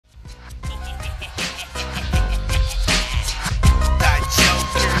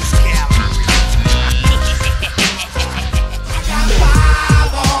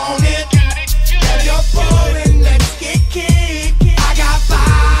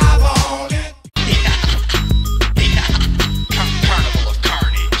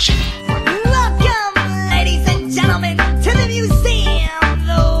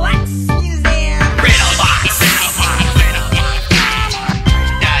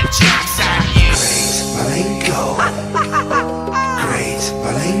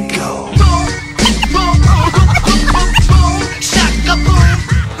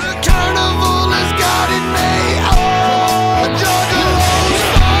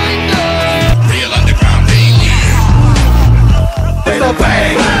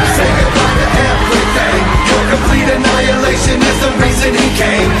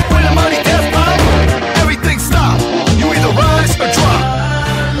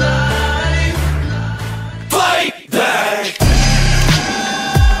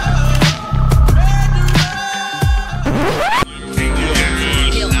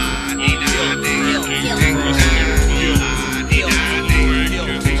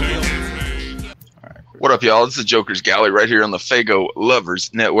What up, y'all? This is Joker's Gallery right here on the Fago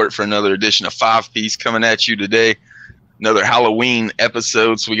Lovers Network for another edition of 5 Piece coming at you today. Another Halloween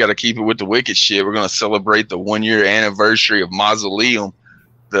episode, so we got to keep it with the wicked shit. We're going to celebrate the 1-year anniversary of MauXULeum,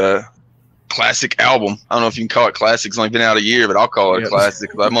 the classic album. I don't know if you can call it classic. It's only been out a year, but I'll call it a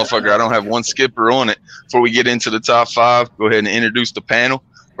classic. That motherfucker, I don't have one skipper on it. Before we get into the top 5, go ahead and introduce the panel.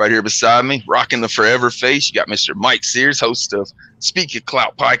 Right here beside me, rocking the forever face, you got Mr. Mike Sears, host of Speak Your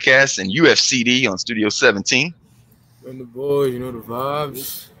Clout podcast and UFCD on Studio 17. And the boys, you know the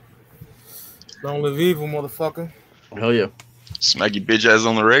vibes. Don't live evil, motherfucker. Hell yeah. Smack your bitch ass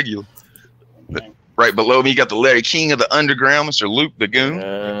on the regular. Right below me, you got the Larry King of the Underground, Mr. Luke the Goon.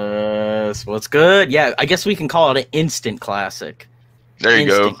 Yes, what's good? Yeah, I guess we can call it an instant classic. There you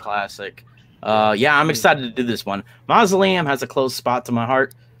go. Instant classic. Yeah, I'm excited to do this one. MauXULeum has a close spot to my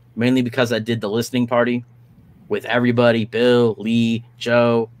heart, mainly because I did the listening party with everybody, Bill, Lee,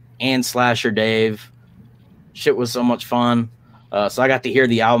 Joe, and Slasher Dave. Shit was so much fun. So I got to hear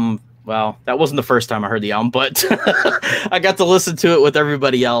the album. Well, that wasn't the first time I heard the album, but I got to listen to it with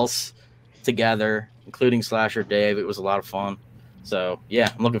everybody else together, including Slasher Dave. It was a lot of fun. So,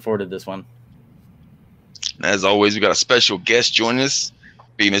 yeah, I'm looking forward to this one. As always, we got a special guest joining us.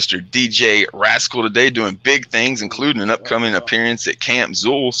 Be Mr. DJ Raskal today, doing big things, including an upcoming appearance at Camp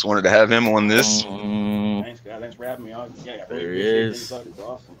Zool. So wanted to have him on this. Thanks, guys. Thanks for having me on. Yeah, there he is.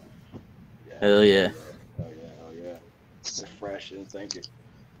 Awesome. Hell yeah. Oh yeah. It's fresh, and thank you.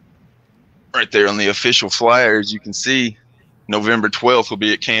 Right there on the official flyer, as you can see, November 12th will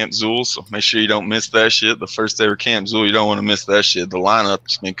be at Camp Zool. So make sure you don't miss that shit. The first ever Camp Zool, you don't want to miss that shit. The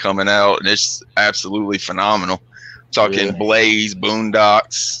lineup's been coming out, and it's absolutely phenomenal. Talking Blaze,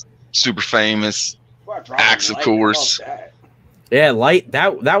 Boondocks, Super Famous, Axe, of course. Yeah, Light.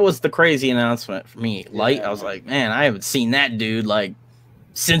 That was the crazy announcement for me. Light. I was like, man, I haven't seen that dude like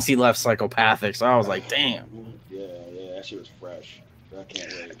since he left Psychopathic. So I was like, damn. Yeah, that shit was fresh. I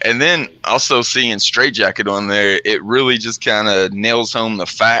can't wait. And then also seeing Straight Jacket on there, it really just kind of nails home the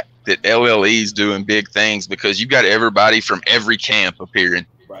fact that LLE is doing big things because you got everybody from every camp appearing.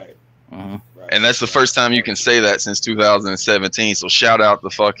 Right. And that's the first time you can say that since 2017. So shout out to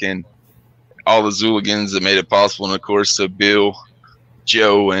fucking all the Xuligans that made it possible. And of course to Bill,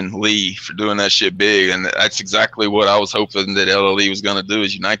 Joe, and Lee for doing that shit big. And that's exactly what I was hoping that LLE was going to do,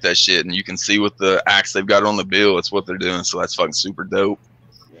 is unite that shit. And you can see with the acts they've got on the bill, it's what they're doing. So that's fucking super dope.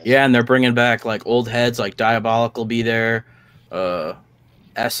 Yeah, and they're bringing back like old heads like Diabolic will be there.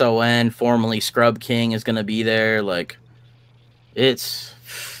 SON, formerly Scrub King, is going to be there. Like,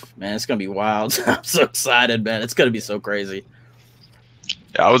 man, it's going to be wild. I'm so excited, man. It's going to be so crazy.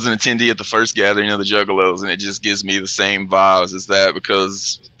 Yeah, I was an attendee at the first gathering of the Juggalos, and it just gives me the same vibes as that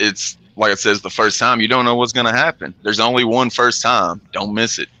because it's, like I said, it's the first time. You don't know what's going to happen. There's only one first time. Don't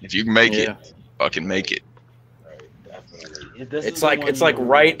miss it. If you can make it, fucking make it. Right, definitely. It's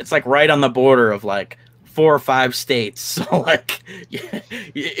like right on the border of like 4 or 5 states. So like,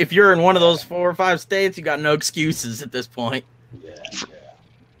 if you're in one of those 4 or 5 states, you got no excuses at this point. Yeah.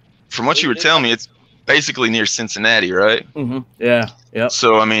 From what you were telling me, it's basically near Cincinnati, right? Mm-hmm. Yeah. Yep.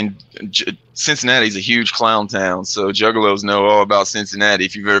 So, I mean, Cincinnati's a huge clown town. So Juggalos know all about Cincinnati.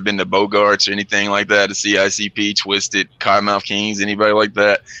 If you've ever been to Bogarts or anything like that, to CICP, Twisted, Cottonmouth Kings, anybody like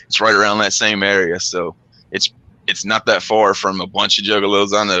that, it's right around that same area. So it's not that far from a bunch of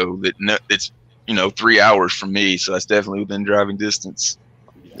Juggalos I know. It's 3 hours from me. So that's definitely within driving distance.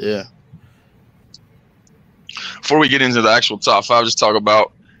 Yeah. Before we get into the actual top 5, just talk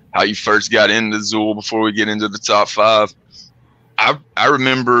about how you first got into Zool before we get into the top 5. I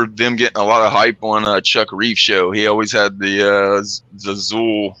remember them getting a lot of hype on Chuck Reef show. He always had the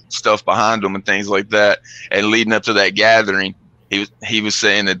Zool stuff behind him and things like that. And leading up to that gathering, he was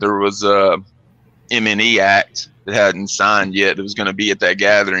saying that there was M&E act that hadn't signed yet that was going to be at that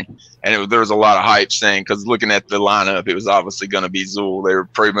gathering. And there was a lot of hype saying, because looking at the lineup, it was obviously going to be Zool. They were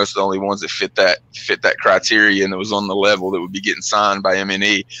pretty much the only ones that fit that criteria, and it was on the level that would be getting signed by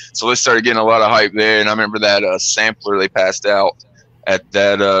M&E. So they started getting a lot of hype there. And I remember that sampler they passed out at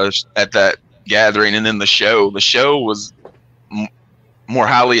that gathering, and then the show was more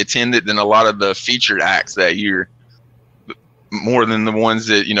highly attended than a lot of the featured acts that year, more than the ones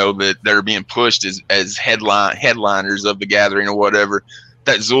that that are being pushed as headliners of the gathering or whatever.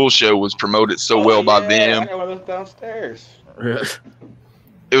 That Zool show was promoted so well by them. I know those downstairs.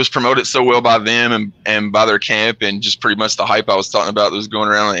 It was promoted so well by them and by their camp, and just pretty much the hype I was talking about that was going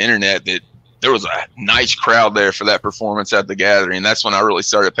around on the internet, that there was a nice crowd there for that performance at the gathering. That's when I really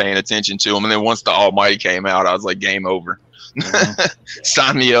started paying attention to them. And then once the Almighty came out, I was like, game over.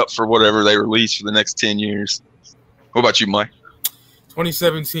 Sign me up for whatever they release for the next 10 years. What about you, Mike?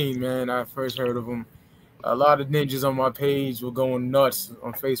 2017, man. I first heard of them. A lot of ninjas on my page were going nuts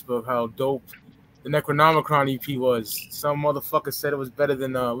on Facebook how dope the Necronomicon EP was. Some motherfucker said it was better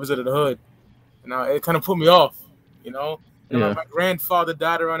than Wizard of the Hood. And it kind of put me off, And my grandfather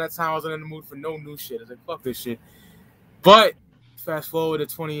died around that time. I wasn't in the mood for no new shit. I was like, fuck this shit. But fast forward to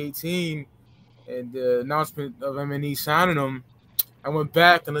 2018 and the announcement of M&E signing them, I went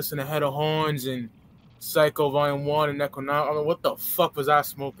back and listened to Head of Horns and Psycho Volume 1 and Necronomicon. I mean, what the fuck was I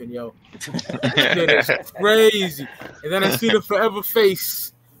smoking, yo? It's crazy. And then I see the Forever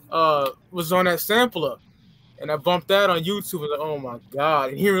Face was on that sampler. And I bumped that on YouTube. I was like, oh my God.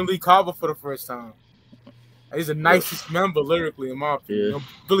 And hearing Lee Carver for the first time. He's the nicest member lyrically, in my opinion.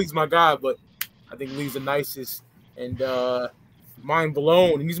 Billy's my guy, but I think Lee's the nicest. And mind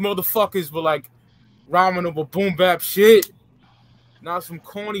blown. And these motherfuckers were like rhyming over boom bap shit. Now some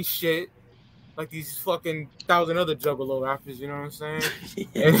corny shit. Like these fucking 1,000 other juggalo rappers, you know what I'm saying?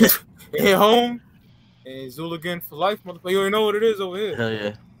 And home and xuligan for life, motherfucker. You already know what it is over here. Hell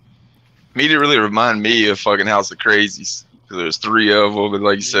yeah. Me to really remind me of fucking House of Crazies, because there's 3 of them, but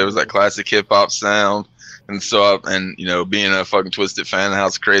like you said, it was that classic hip hop sound. And so, being a fucking Twisted fan, a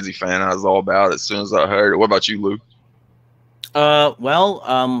House of Crazy fan, I was all about it as soon as I heard it. What about you, Luke?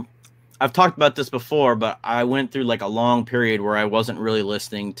 I've talked about this before, but I went through like a long period where I wasn't really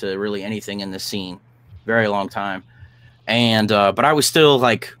listening to really anything in the scene, very long time. And, but I was still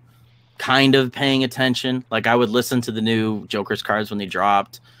like kind of paying attention. Like I would listen to the new Joker's cards when they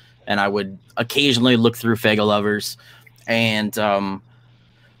dropped, and I would occasionally look through Fago Lovers. And,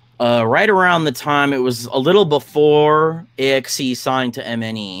 right around the time, it was a little before a.x.e signed to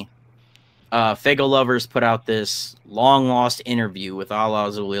MNE, Fago Lovers put out this long lost interview with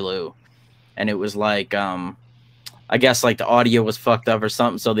Alla, a.x.e. And it was like, I guess like the audio was fucked up or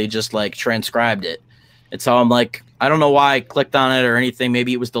something, so they just like transcribed it. And so I'm like, I don't know why I clicked on it or anything.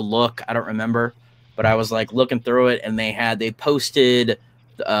 Maybe it was the look, I don't remember. But I was like looking through it, and they posted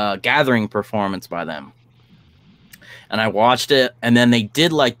a gathering performance by them. And I watched it, and then they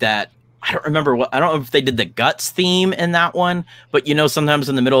did like that. I don't know if they did the Guts theme in that one, but sometimes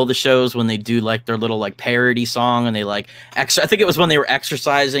in the middle of the shows when they do like their little like parody song and they like I think it was when they were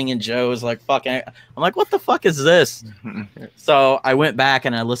exercising and Joe was like, fucking, I'm like, what the fuck is this? So I went back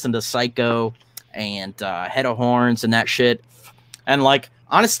and I listened to Psycho and Head of Horns and that shit. And like,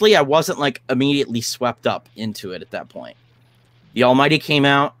 honestly, I wasn't like immediately swept up into it at that point. The Almighty came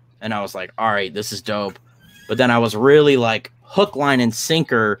out and I was like, all right, this is dope. But then I was really like hook, line, and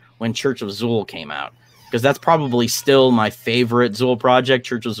sinker when Church of Zool came out, because that's probably still my favorite Zool project,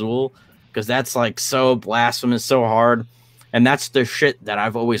 Church of Zool, because that's like so blasphemous, so hard, and that's the shit that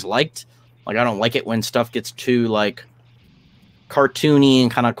I've always liked. Like I don't like it when stuff gets too like cartoony and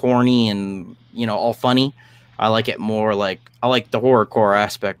kind of corny and all funny. I like it more like I like the horrorcore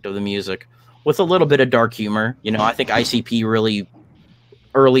aspect of the music with a little bit of dark humor. I think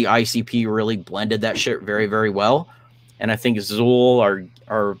early ICP really blended that shit very, very well. And I think Zool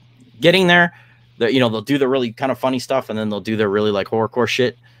are getting there. They'll do the really kind of funny stuff, and then they'll do their really like horrorcore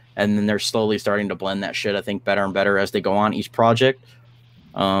shit, and then they're slowly starting to blend that shit, I think, better and better as they go on each project.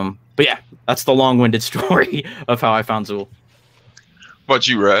 But yeah, that's the long-winded story of how I found Zool. What about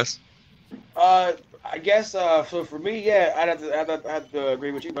you, Raz? I guess so for me, yeah, I'd have to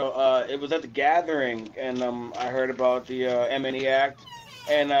agree with you, bro. It was at the gathering, and I heard about the M&E Act.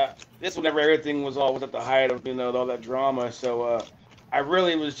 And this whenever everything was at the height of all that drama, so I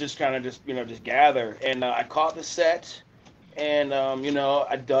really was just kind of just gather, and I caught the set, and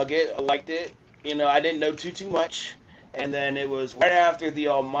I dug it, I liked it, I didn't know too much, and then it was right after the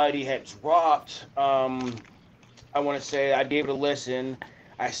Almighty had dropped. I want to say I gave it a listen.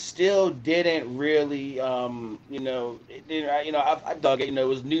 I still didn't really, I dug it. You know, it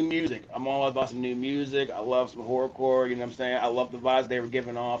was new music. I'm all about some new music. I love some horrorcore. You know what I'm saying? I love the vibes they were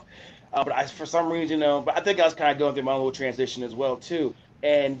giving off. For some reason, but I think I was kind of going through my own little transition as well too.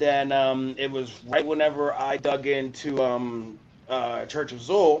 And then it was right whenever I dug into Church of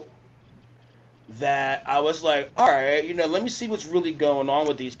Zool that I was like, all right, let me see what's really going on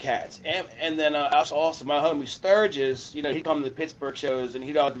with these cats. And then also my homie Sturgis, he'd come to the Pittsburgh shows and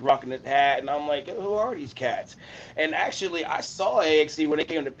he'd always be rocking his hat. And I'm like, who are these cats? And actually, I saw a.x.e when they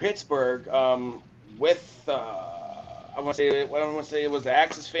came to Pittsburgh with, I want to say it was the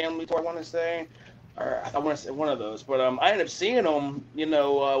Axis family tour, I want to say. Or I want to say one of those. But I ended up seeing them,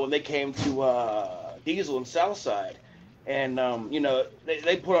 when they came to Diesel and Southside. And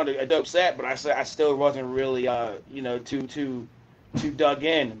they put on a dope set, but I still wasn't really too dug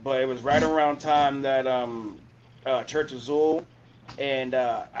in. But it was right around time that Church of Zool, and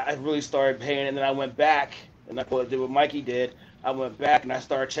I really started paying. And then I went back and I did what Mikey did. I went back and I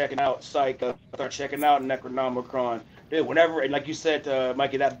started checking out Psycho. I started checking out Necronomicon. Dude, whenever, and like you said,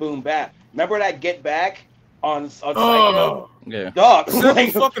 Mikey, that boom bap. Remember that Get Back on Psycho? Yeah. Dog,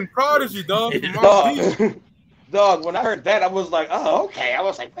 fucking Prodigy, dog. Dog. Dog, when I heard that, I was like, oh, okay. I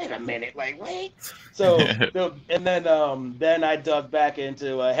was like, wait a minute, wait. So, and then I dug back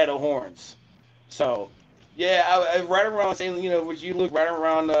into Head of Horns. So, yeah, I right around saying, would you look right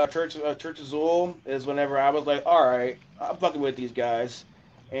around Church of Zool is whenever I was like, all right, I'm fucking with these guys,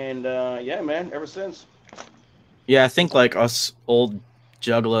 and yeah, man, ever since. Yeah, I think like us old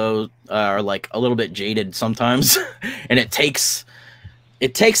juggalos are like a little bit jaded sometimes, and it takes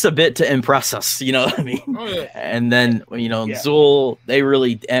a bit to impress us, you know what I mean? Oh, yeah. And then Zool, they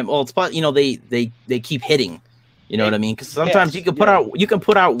really it's they keep hitting, you know what I mean? Because sometimes you can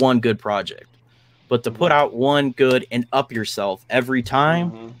put out one good project, but to put out one good and up yourself every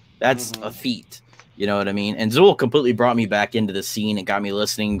time, that's a feat. You know what I mean? And Zool completely brought me back into the scene and got me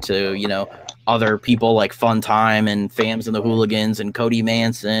listening to, other people like Fun Time and Fams and the Hooligans and Cody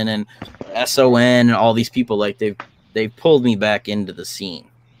Manson and SON and all these people. Like they've pulled me back into the scene.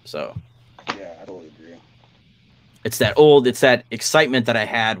 So yeah, I totally agree. It's that excitement that I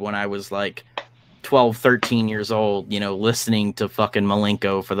had when I was like 12, 13 years old, listening to fucking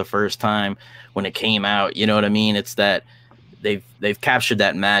Malenko for the first time when it came out. You know what I mean? It's that they've captured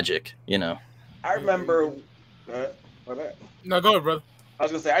that magic, I remember. No, go ahead, brother. I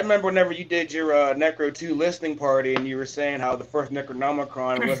was gonna say, I remember whenever you did your Necro 2 listening party, and you were saying how the first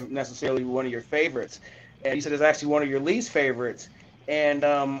Necronomicon wasn't necessarily one of your favorites, and you said it's actually one of your least favorites. And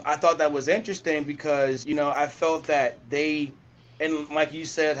I thought that was interesting because I felt that and like you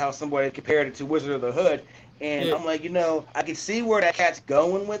said, how somebody compared it to Wizard of the Hood, and I'm like, I can see where that cat's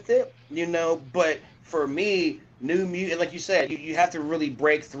going with it, but for me, new music, like you said, you have to really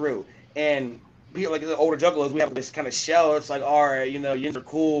break through. And people like the older juggalos, we have this kind of shell. It's like, all right, yins are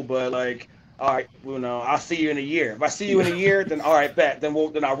cool, but like, all right, I'll see you in a year. If I see you in a year, then all right, bet. Then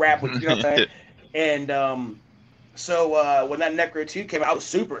I'll rap with you. You know what I'm saying? And so when that Necro 2 came out, I was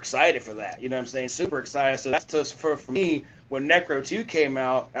super excited for that. You know what I'm saying? Super excited. So that's just for me when Necro 2 came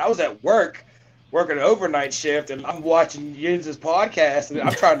out. And I was at work, working an overnight shift, and I'm watching Yins' podcast, and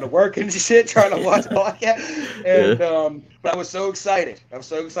I'm trying to work and shit, trying to watch the podcast. And but I was so excited. I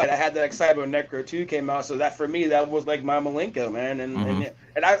had that excitement when Necro 2 came out. So that for me, that was like my Malenko, man.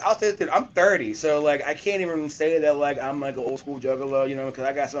 And I'll say that I'm 30, so like I can't even say that like I'm like an old school juggalo, because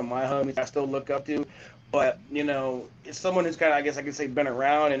I got some of my homies I still look up to. But it's someone who's kind of, I guess I could say, been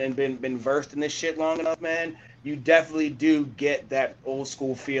around and been versed in this shit long enough, man. You definitely do get that old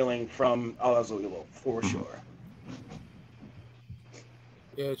school feeling from Alla, a.x.e for sure.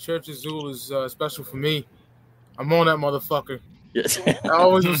 Yeah, Church of Zool is special for me. I'm on that motherfucker. Yes. I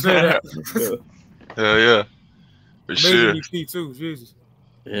always will say that. Hell yeah. For sure. EP too, Jesus.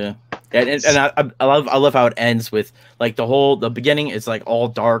 Yeah. And I love how it ends with like the beginning is like all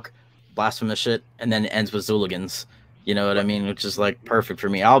dark, blasphemous shit, and then it ends with Xuligans. You know what I mean? Which is like perfect for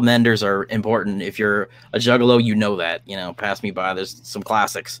me. Album enders are important. If you're a juggalo, you know that. Pass me by. There's some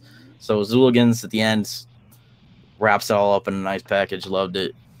classics. So Xuligans at the end wraps it all up in a nice package. Loved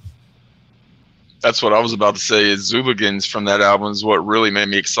it. That's what I was about to say. Is Xuligans from that album is what really made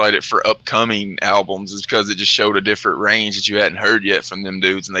me excited for upcoming albums, is because it just showed a different range that you hadn't heard yet from them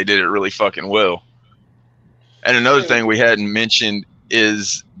dudes, and they did it really fucking well. And another thing we hadn't mentioned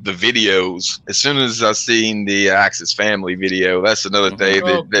is the videos. As soon as I seen the Axis Family video, that's another thing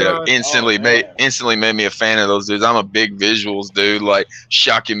that instantly made me a fan of those dudes. I'm a big visuals dude. Like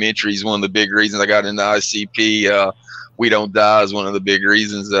Shockumentary is one of the big reasons I got into ICP. We Don't Die is one of the big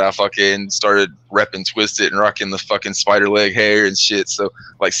reasons that I fucking started repping Twisted and rocking the fucking spider leg hair and shit. So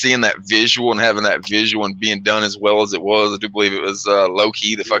like seeing that visual and having that visual and being done as well as it was, I do believe it was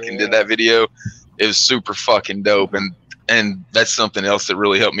Loki that fucking did that video. It was super fucking dope, and that's something else that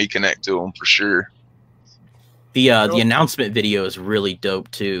really helped me connect to them for sure. The announcement video is really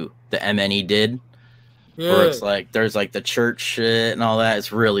dope too. The MNE did, where it's like there's like the church shit and all that.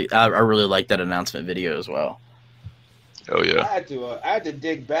 It's really I really like that announcement video as well. Oh yeah. I had to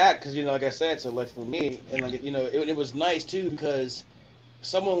dig back because like I said, so like for me and like it was nice too because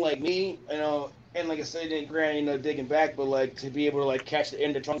someone like me, and like I said, Grant, digging back, but like to be able to like catch the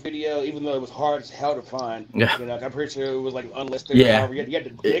end of the trunk video, even though it was hard as hell to find. Yeah. I'm pretty sure it was like unlisted. Yeah. You had to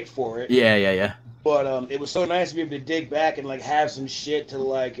dig for it. Yeah. But it was so nice to be able to dig back and like have some shit to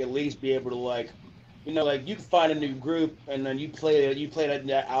like at least be able to like, like you can find a new group and then you play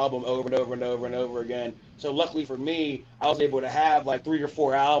that album over and over and over and over again. So luckily for me, I was able to have like 3 or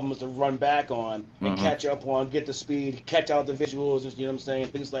 4 albums to run back on and catch up on, get the speed, catch out the visuals, you know what I'm saying,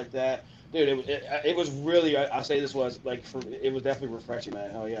 things like that. Dude, it was really, I say this was like, it was definitely refreshing,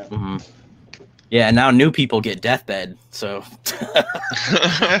 man. Hell yeah. Mm-hmm. Yeah, and now new people get deathbed, so.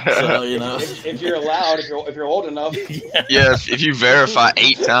 If you're allowed, if you're old enough. Yeah, if you verify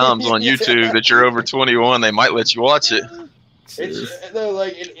 8 times on YouTube that you're over 21, they might let you watch it. It's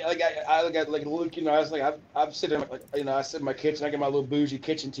I look at like Luke, I was like I'm sitting I sit in my kitchen, I get my little bougie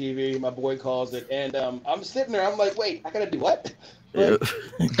kitchen TV, my boy calls it, and I'm sitting there, I'm like, wait, I gotta do what? Like,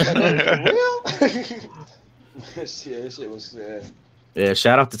 for real? Shit was sad. Yeah,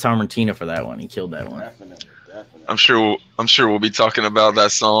 shout out to Tom Rentina for that one. He killed that one. Definitely. I'm sure we'll be talking about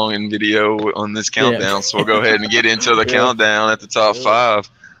that song and video on this countdown. So we'll go ahead and get into the countdown at the top 5.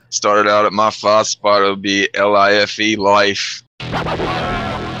 Started out at my 5 spot. It'll be LIFE, Life.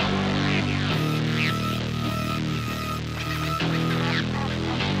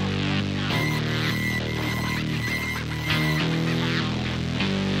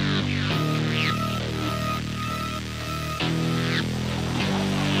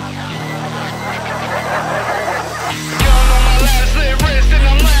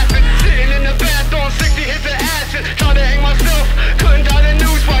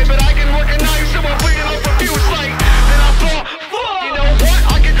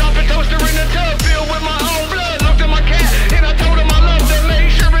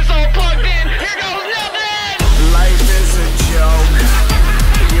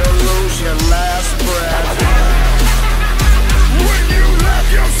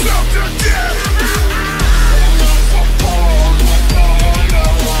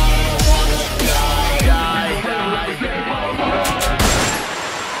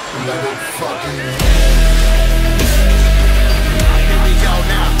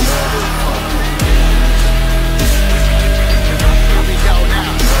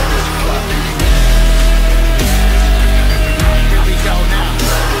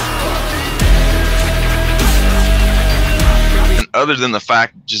 Other than the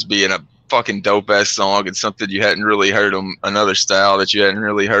fact of just being a fucking dope ass song and something you hadn't really heard them, another style that you hadn't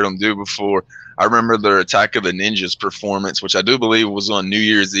really heard them do before. I remember their Attack of the Ninjas performance, which I do believe was on New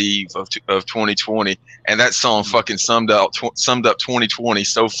Year's Eve of 2020, and that song fucking summed up 2020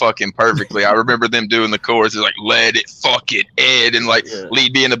 so fucking perfectly. I remember them doing the chorus, like "Let it fucking end," and like Lee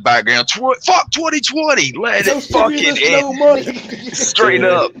be in the background, "Fuck 2020, let it fucking end." Straight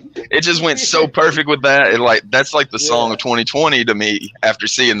up, it just went so perfect with that. And like that's like the song of 2020 to me after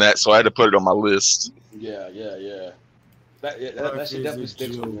seeing that, so I had to put it on my list. Yeah. That should definitely stick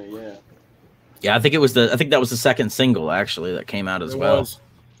with me. Yeah. Yeah, I think that was the second single actually that came out as well.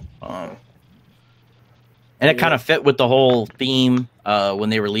 And it kind of fit with the whole theme when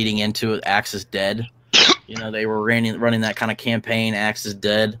they were leading into it. Axe is dead. They were running that kind of campaign. Axe is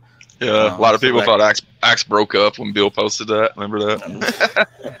dead. Yeah, a lot of people thought Axe broke up when Bill posted that. Remember that?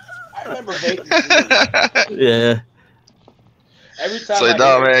 I remember hating that. Yeah. Every time.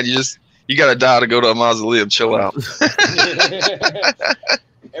 So man, you gotta die to go to a mausoleum. Chill out.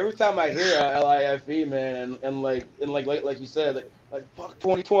 Every time I hear LIFE, man, and like you said, like fuck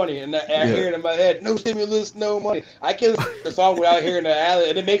 2020, and I hear it in my head, no stimulus, no money. I can listen to the song without hearing the alley,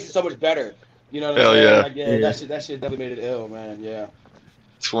 and it makes it so much better. You know what I'm saying? Like, that shit definitely made it ill, man. Yeah.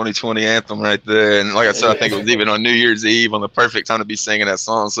 2020 anthem right there, and like I said, I think it was even on New Year's Eve on the perfect time to be singing that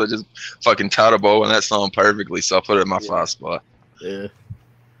song. So it just fucking tied a bow on that song perfectly. So I put it in my 5 spot. Yeah.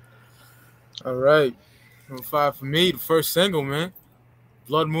 All right. Number 5 for me, the first single, man.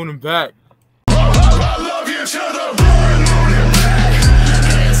 Blood, Moon, and Back. I love you to the blood, moon, and back.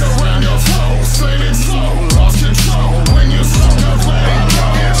 Hands around your flow, slid it slow, lost control when you slow the play. I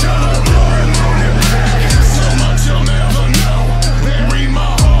love you to the blood, moon, and back. So much you'll never know. Bury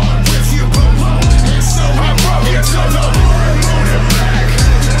my heart with you below. And so I love you to the blood, moon, and back.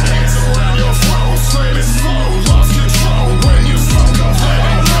 Hands around your flow, slid it slow, lost control when you slow the play.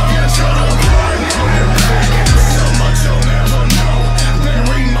 I love you to the blood, moon, and back. So much you'll never know.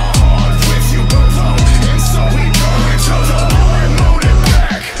 Bury my heart with you below. And so we go into the blood, moon, and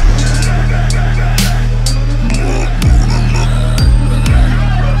back.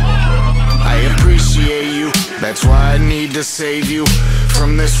 I appreciate you, that's why I need to save you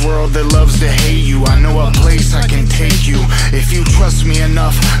from this world that loves to hate you. I know a place I can take you. If you trust me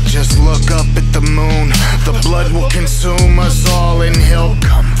enough, just look up at the moon. The blood will consume us all and he'll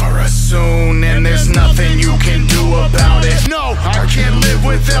come for us soon. And there's nothing you can do about it. No, I can't live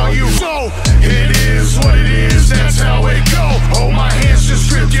without you. So, it is what it is, that's how it go. Hold my hands, just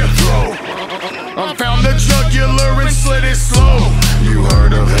grip your throat. I found the jugular and slit it slow. You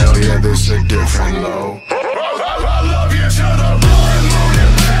heard of hell, yeah, this a different low. I love you to the blood, moon,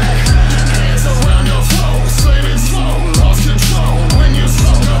 and back. Hands around your flow, slit it slow, lost control when you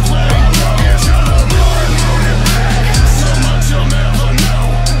slow the play. I love you to the blood, moon, and back. So much you'll never know.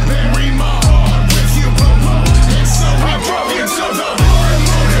 Bury my heart with you below. And so I love you to the blood,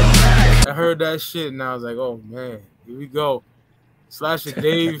 moon, and back. I heard that shit and I was like, oh man, here we go. Slasher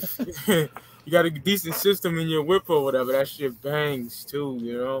Dave, you got a decent system in your whip or whatever. That shit bangs too,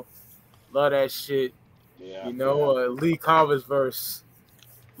 you know. Love that shit. Yeah. You know, Lee Carver's verse,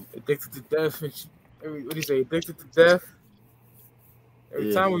 addicted to death. And what do you say? Addicted to death.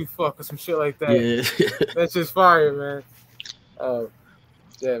 Every time we fuck or some shit like that. Yeah. That's just fire, man.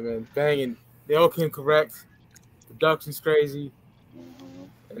 Yeah, man, banging. They all came correct. Production's crazy.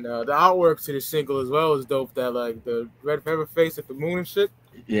 And the artwork to the single as well is dope. That like the red pepper face at the moon and shit.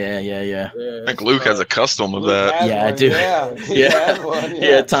 Yeah. I think Luke has a custom of that. Yeah, I do.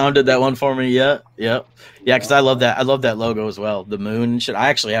 Yeah, Tom did that one for me. Yep. Yeah, because I love that. I love that logo as well. The moon and shit. I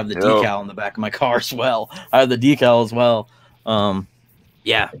actually have the decal on the back of my car as well. I have the decal as well.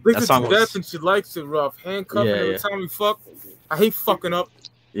 Yeah, that song was... death and she likes it rough. Handcuffing every time we fuck. I hate fucking up.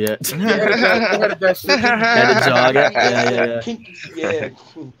 Yeah. That shit. Had to jog it.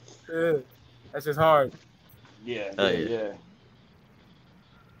 Yeah. That's just hard. Yeah.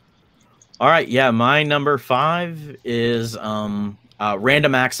 All right, my number 5 is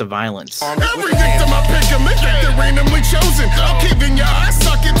Random Acts of Violence. Every victim I pick a lick they're randomly chosen. I'm keeping your eyes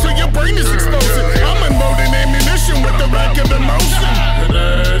sucking till your brain is exploding. I'm unloading ammunition with the rack of emotion.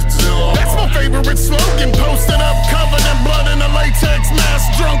 That's my favorite slogan. Posted up, covered in blood in a latex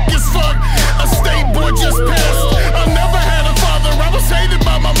mask. Drunk as fuck, a state board just passed. I never had a father, I was hated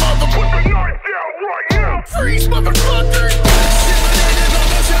by my mother. Put the knife down right now. Freeze, motherfucker.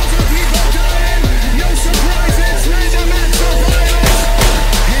 No surprises, random acts of violence.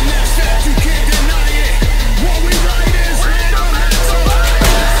 And that's that, you can't deny it. What we write is random acts of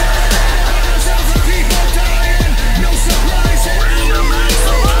violence. Thousands of people dying, no surprises, random acts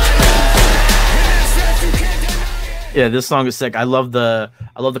of violence. And that's that, you can't deny it. Yeah, this song is sick. I love the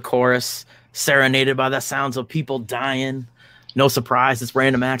chorus, serenaded by the sounds of people dying. No surprise, it's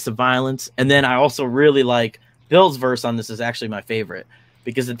random acts of violence. And then I also really like Bill's verse on this is actually my favorite.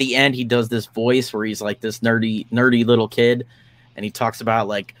 Because at the end he does this voice where he's like this nerdy little kid, and he talks about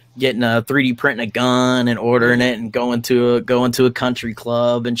like getting a 3D printing a gun and ordering it and going to a country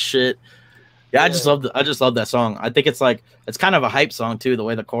club and shit. Yeah, I just love that song. I think it's kind of a hype song too. The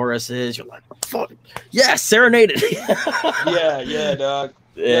way the chorus is, you're like, fuck yeah, serenaded. yeah, dog.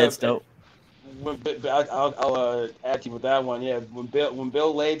 Yeah, it's dope. I'll add to you with that one. Yeah, when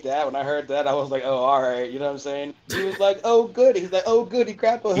Bill laid that, when I heard that, I was like, oh, all right. You know what I'm saying? He was like, oh, good. He's like, oh, good. He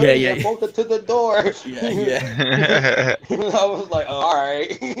grabbed a hoodie and bolted to the door. Yeah. I was like, oh, all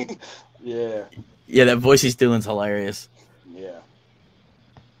right. Yeah. Yeah, that voice he's doing is hilarious. Yeah.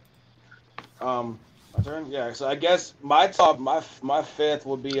 My turn. Yeah. So I guess my fifth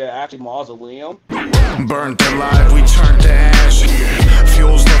would be actually MauXULeum. Burnt alive, we turned to ash.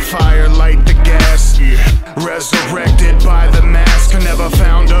 Fuels the fire, light the gas. Resurrected by the mask. Never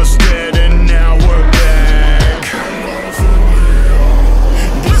found us dead, and now we're back.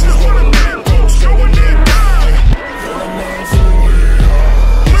 This is what a lamppost going in down.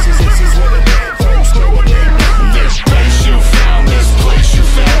 This is what a lamppost going in down. This place you found, this place you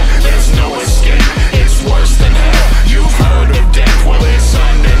found. There's no escape, it's worse than hell. You've heard of death, well it's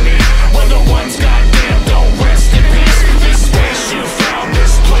underneath. When the ones goddamn don't rest in peace. This space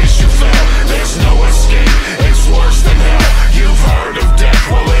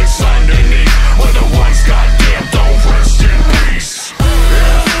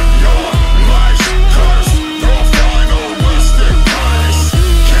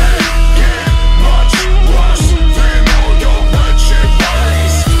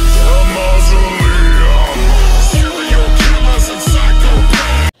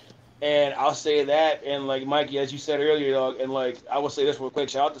say that, and like Mikey, as you said earlier, dog, and like I will say this real quick.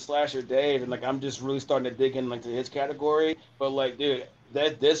 Shout out to Slasher Dave, and like I'm just really starting to dig in like to his category. But like, dude,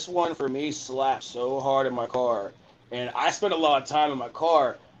 this one for me slaps so hard in my car, and I spend a lot of time in my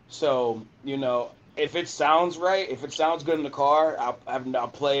car. So you know, if it sounds right, if it sounds good in the car, I'll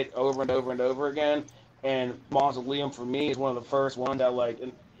play it over and over and over again. And MauXULeum for me is one of the first ones that like,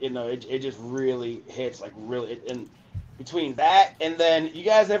 you know, it just really hits like really and. Between that and then you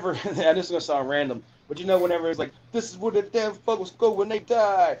guys ever this is gonna sound random, but you know whenever it's like this is where the damn fuckers go when they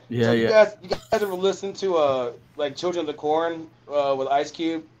die. Yeah, so yeah. You guys ever listen to like Children of the Corn with Ice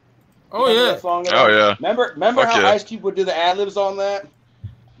Cube? Oh yeah. That song Oh yeah. Remember Fuck how yeah. Ice Cube would do the ad libs on that?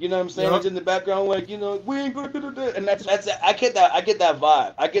 You know what I'm saying? Yeah. It's in the background like, you know, we ain't gonna do that. And that's I get that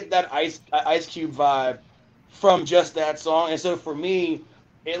vibe. I get that Ice Cube vibe from just that song. And so for me,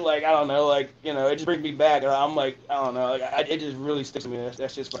 it like, I don't know, like, you know, it just brings me back. I'm like, I don't know, like, it just really sticks to me.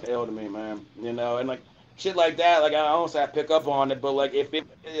 That's just fucking ill to me, man. You know, and like shit like that, like I don't say I pick up on it, but like if it,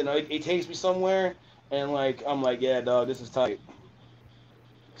 you know, it takes me somewhere, and like I'm like, yeah, dog, this is tight.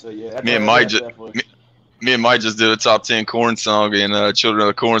 So yeah, Me and Mike just did a top 10 Corn song, and Children of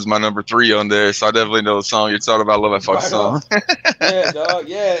the Corn is my number 3 on there. So I definitely know the song you're talking about. I love that fucking song. Yeah, dog.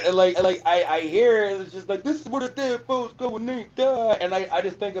 Yeah, and like I hear it, it's just like this is what it did, folks go when they die, and I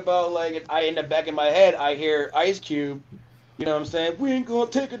just think about like in the back of my head I hear Ice Cube. You know what I'm saying? We ain't gonna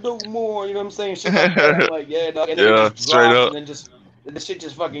take it no more. You know what I'm saying? Shit like that. I'm like, yeah, dog. And then Yeah, it just straight drops, up. And then just this shit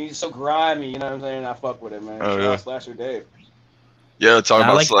just fucking, he's so grimy. You know what I'm saying? I fuck with it, man. Oh, Shout yeah. out Slasher Dave. Yeah, talking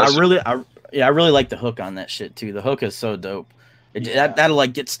about Slasher. I really like the hook on that shit too. The hook is so dope. That'll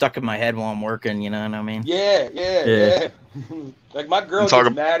like get stuck in my head while I'm working. You know what I mean? Yeah. Like my girl I'm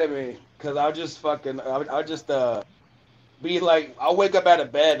gets mad at me because I'll just fucking, I'll just be like, I'll wake up out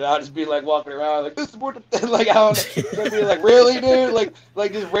of bed and I'll just be like walking around like this is what the, like I don't know, be like really dude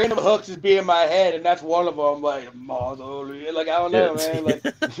like just random hooks just be in my head, and that's one of them. Like MauXULeum, like I don't know, man. Like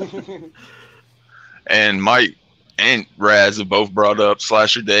And Mike and Raz have both brought up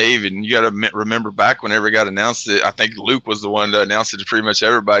Slasher Dave, and you got to remember back whenever it got announced, I think Luke was the one that announced it to pretty much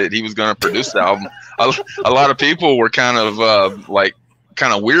everybody that he was going to produce the album. A lot of people were kind of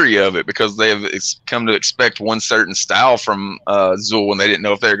weary of it because they have come to expect one certain style from Zool, and they didn't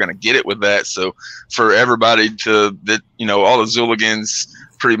know if they were going to get it with that. So for everybody all the Xuligans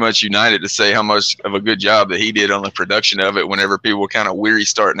pretty much united to say how much of a good job that he did on the production of it whenever people were kind of weary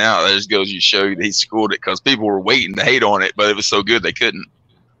starting out. That just goes to show you that he schooled it, because people were waiting to hate on it, but it was so good they couldn't.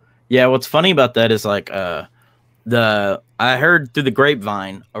 Yeah, what's funny about that is like I heard through the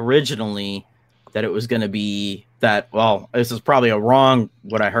grapevine originally that it was going to be that, well, this is probably a wrong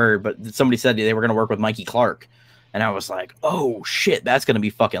what I heard, but somebody said they were going to work with Mikey Clark, and I was like, oh shit, that's going to be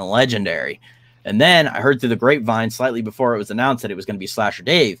fucking legendary. And then I heard through the grapevine slightly before it was announced that it was going to be Slasher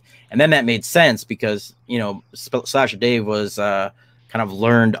Dave. And then that made sense because, you know, Slasher Dave was kind of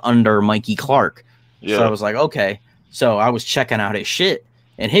learned under Mikey Clark. Yeah. So I was like, okay. So I was checking out his shit.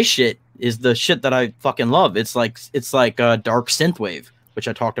 And his shit is the shit that I fucking love. It's like dark synthwave, which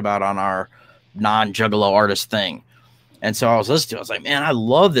I talked about on our non-juggalo artist thing. And so I was listening to it. I was like, man, I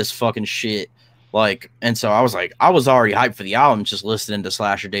love this fucking shit. Like, and so I was like, I was already hyped for the album just listening to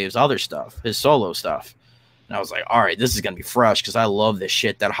Slasher Dave's other stuff, his solo stuff. And I was like, all right, this is going to be fresh because I love this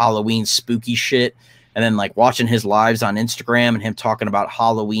shit, that Halloween spooky shit. And then like watching his lives on Instagram and him talking about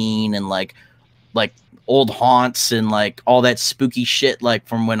Halloween and like old haunts and like all that spooky shit, like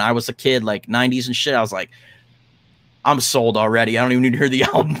from when I was a kid, like 90s and shit. I was like, I'm sold already. I don't even need to hear the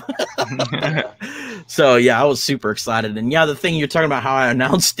album. So yeah, I was super excited. And yeah, the thing you're talking about how I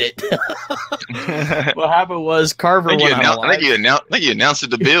announced it. What happened was Carver went on live. I think you announced it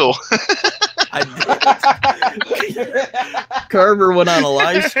to Bill. Carver went on a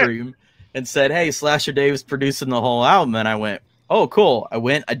live stream and said, hey, Slasher Dave is producing the whole album. And I went, oh, cool.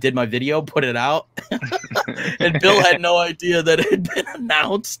 I did my video, put it out. And Bill had no idea that it had been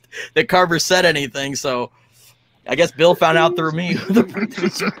announced that Carver said anything. So I guess Bill found out through me who the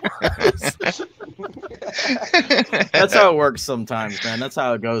producer was. That's how it works sometimes, man. That's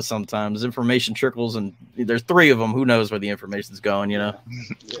how it goes sometimes. Information trickles, and there's 3 of them. Who knows where the information's going, you know?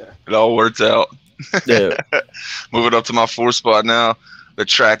 Yeah. It all works out. Yeah. Moving up to my 4th spot now. The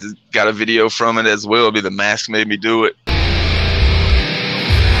track has got a video from it as well. It'll be The Mask Made Me Do It.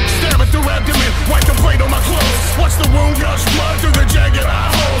 Stabbing through abdomen, wipe the blade on my clothes. Watch the wound gush blood through the jagged eye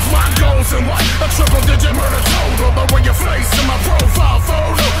holes. My goals and what? A triple-digit murder total. But when your face in my profile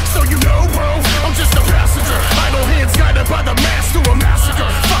photo, so you know, bro, I'm just a passenger. Idle hands guided by the mask to a massacre.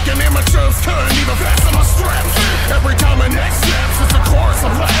 Fucking amateurs couldn't even fasten my straps. Every time my next steps is a chorus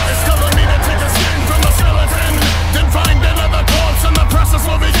of laughs. It's telling me to take a skin from the skeleton. Then find another corpse and the process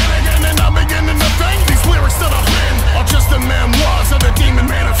will begin again. And I'm beginning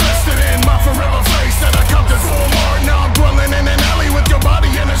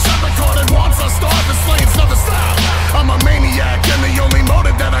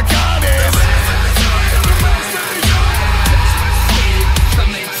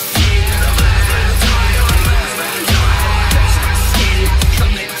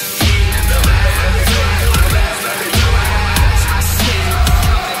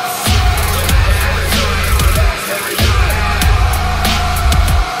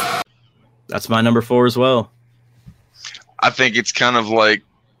That's my number 4 as well. I think it's kind of like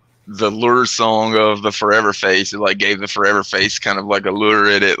the lure song of the Forever Face. It like gave the Forever Face kind of like a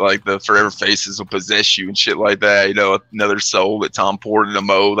lure in it, like the Forever Faces will possess you and shit like that. You know, another soul that Tom poured in a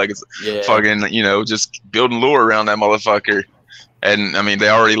mold, like it's fucking, you know, just building lure around that motherfucker. And I mean, they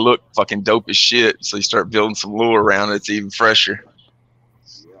already look fucking dope as shit, so you start building some lure around it, it's even fresher.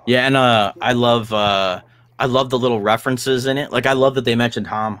 Yeah, and I love the little references in it. Like I love that they mentioned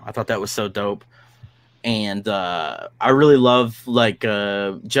Tom. I thought that was so dope. And I really love like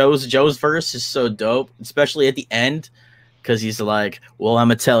Joe's verse is so dope, especially at the end, because he's like, well, I'm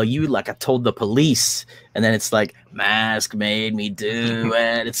gonna tell you like I told the police, and then it's like Mask made me do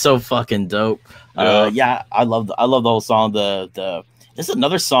it. It's so fucking dope. Yeah, I love the whole song. This is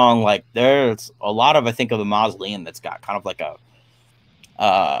another song, like there's a lot of, I think, of the MauXULeum that's got kind of like a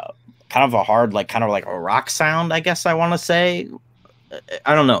kind of a hard, like kind of like a rock sound, I guess I want to say.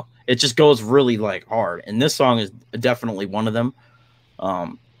 I don't know. It just goes really like hard, and this song is definitely one of them.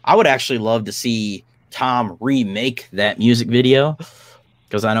 I would actually love to see Tom remake that music video,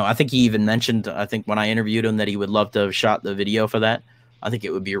 because I think he even mentioned, I think when I interviewed him, that he would love to have shot the video for that. I think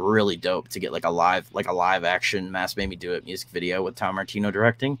it would be really dope to get like a live action Mask Made Me Do It music video with Tom Martino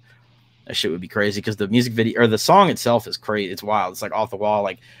directing. That shit would be crazy, because the music video or the song itself is crazy. It's wild. It's like off the wall.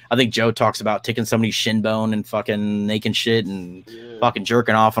 Like I think Joe talks about taking somebody's shin bone and fucking making shit and fucking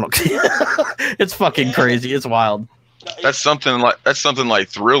jerking off on. It's fucking crazy. It's wild. That's something like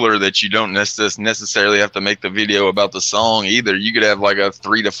Thriller that you don't necessarily have to make the video about the song either. You could have like a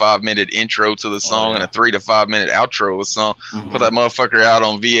 3 to 5 minute intro to the song and a 3 to 5 minute outro of the song. Put that motherfucker out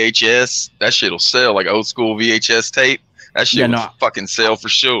on VHS. That shit'll sell, like old school VHS tape. That shit will fucking sell for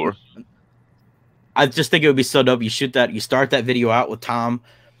sure. I just think it would be so dope. You start that video out with Tom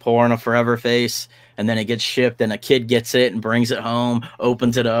pouring a Forever Face, and then it gets shipped, and a kid gets it and brings it home,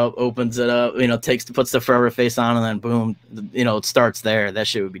 opens it up, you know, puts the Forever Face on, and then boom, you know, it starts there. That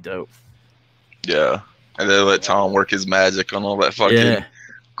shit would be dope. Yeah. And then let Tom work his magic on all that fucking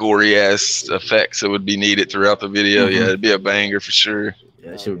gory ass effects that would be needed throughout the video. Yeah, it'd be a banger for sure.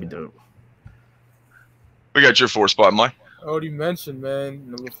 Yeah, that shit would be dope. We got your 4 spot, Mike. I already mentioned, man.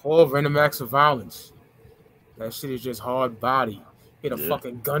 Number 4, Random Acts of Violence. That shit is just hard body. You know,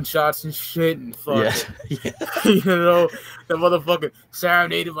 fucking gunshots and shit, and fucking, you know, the motherfucking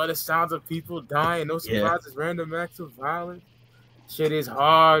serenaded by the sounds of people dying. No surprises, Random Acts of Violence. Shit is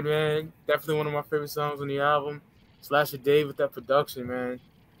hard, man. Definitely one of my favorite songs on the album. Slasher Dave with that production, man.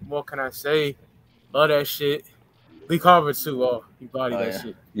 What can I say? Love that shit. Lee Carver too. Oh, he bodied that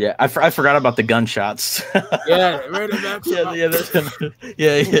shit. Yeah, I forgot about the gunshots. Random Acts of Violence.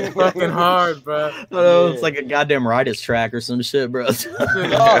 Yeah. Fucking hard, bro. Oh, it's like a goddamn Riders track or some shit, bro.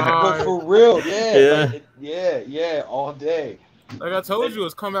 But for real, yeah, all day. Like I told you, it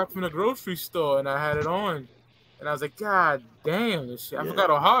was coming back from the grocery store, and I had it on, and I was like, God damn, this shit! I forgot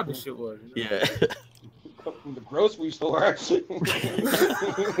how hard this shit was. Yeah. From the grocery store, actually.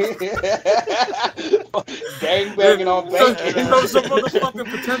 Gang banging on bacon. You know, some motherfucking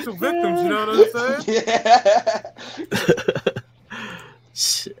potential victims, you know what I'm saying? Yeah.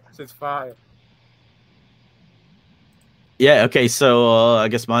 Shit's fire. Yeah, okay, so I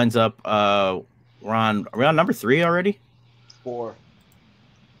guess mine's up. Are we on number 3 already? 4.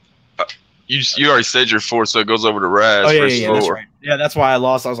 You already said your 4, so it goes over to Raz. That's right. Yeah, that's why I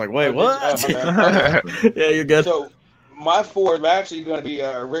lost. I was like, wait, what? Yeah, you're good. So my 4 is actually going to be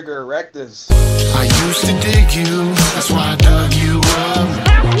Rigor Erectus. I used to dig you, that's why I dug you up.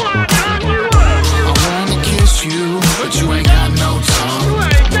 I wanna kiss you, but you ain't got no tongue.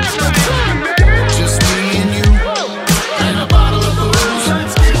 Just me and you, and a bottle of booze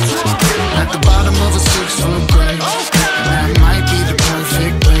at the bottom of a 6-foot grave. And that might be the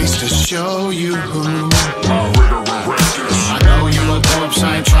perfect place to show you who. I know you a corpse,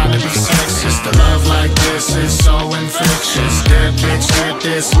 I ain't trying to be sexist. The love like this is so infectious. Dead bitch, get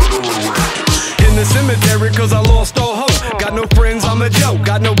this. In the cemetery cause I lost all hope. Got no friends, I'm a joke.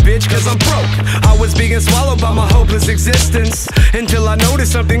 Got no bitch cause I'm broke. I was being swallowed by my hopeless existence, until I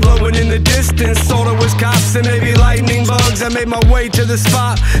noticed something glowing in the distance. Thought it was cops and maybe lightning bugs. I made my way to the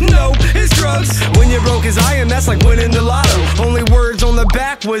spot. No, it's drugs. When you broke his iron, that's like winning the lotto. Only words on the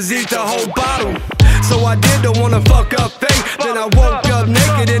back was eat the whole bottle. So I don't wanna fuck up fate. Then I woke up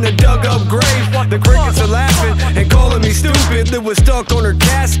naked in a dug up grave. The crickets are laughing and calling me stupid. That was stuck on her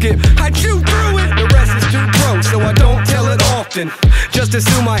casket. I chewed through it. The rest is too gross, so I don't tell it often. Just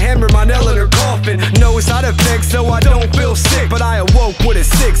assume I hammered my nail in her coffin. No side effects, so I don't feel sick. But I awoke with a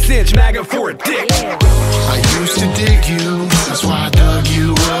 6-inch maggot for a dick. I used to dig you, that's why I dug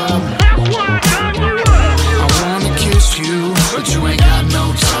you up. I wanna kiss you, but you ain't got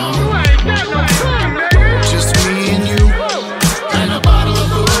no tongue.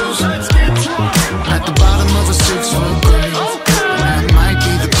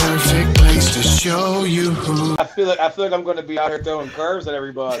 like I'm going to be out here throwing curves at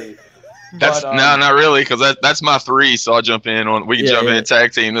everybody. That's no, not really, because that's my 3. So I'll jump in on. We can jump in and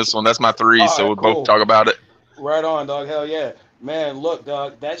tag team this one. That's my 3. So we'll both talk about it. Right on, dog. Hell yeah, man. Look,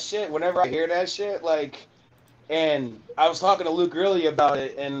 dog. That shit. Whenever I hear that shit, like, and I was talking to Luke earlier about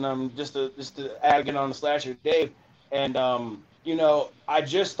it, and just to add again on the Slasher Dave, and you know, I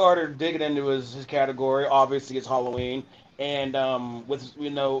just started digging into his category. Obviously, it's Halloween. And with, you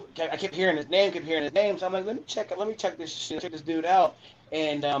know, I kept hearing his name, so I'm like, let me check this shit, check this dude out.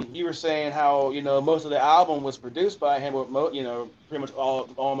 And you were saying how, you know, most of the album was produced by him, you know, pretty much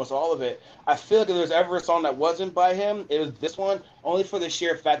almost all of it. I feel like if there's ever a song that wasn't by him, it was this one, only for the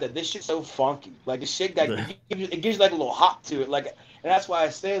sheer fact that this shit's so funky. Like, the shit that it gives you like a little hop to it. Like, and that's why I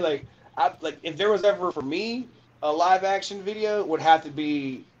say, like if there was ever for me a live action video, it would have to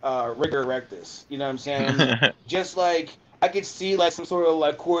be Rigor Erectus. You know what I'm saying? Just like I could see like some sort of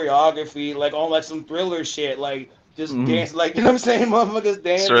like choreography, like on like some Thriller shit, like just dance, like, you know what I'm saying, motherfuckers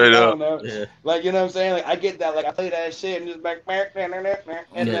dance. Straight up. Yeah. Like, you know what I'm saying? Like, I get that. Like, I play that shit and just back, and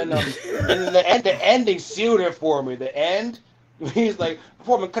then the ending sealed it for me. The end, he's like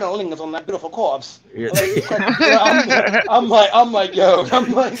performing cunnilingus on that beautiful corpse. Yeah. Like, I'm like, yo,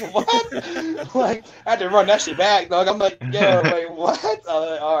 what? Like, I had to run that shit back, dog. I'm like, yo, like, what?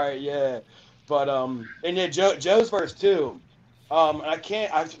 All right, yeah. But and yeah, Joe's verse too. I'm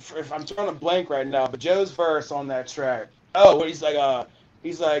trying to blank right now, but Joe's verse on that track. Oh, he's like, yeah.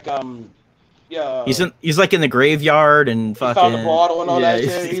 He's like in the graveyard and fucking. He found the bottle and all that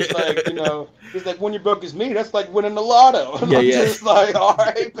shit. He's like, you know, he's like, when you broke his me, that's like winning the lotto. And I'm just like, all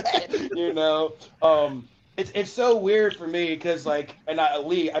right, man. You know, it's so weird for me because like, and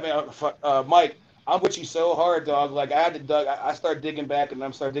Mike, I'm with you so hard, dog. Like, I started digging back and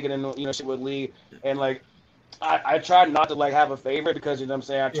I'm started digging in, you know, shit with Lee, and like, I tried not to like have a favorite because, you know what I'm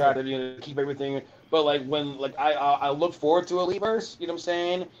saying, I try to, you know, keep everything, but like when like I look forward to a Lee verse, you know what I'm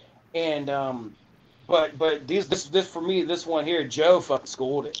saying, and but this for me, this one here, Joe fucking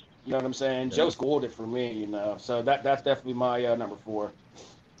schooled it, you know what I'm saying, Joe schooled it for me, you know, so that's definitely my number 4.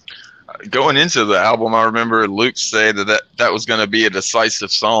 Going into the album, I remember Luke say that was going to be a decisive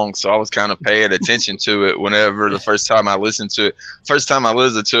song, so I was kind of paying attention to it whenever the first time I listened to it. First time I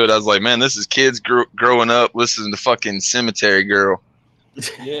listened to it, I was like, man, this is kids growing up listening to fucking Cemetery Girl.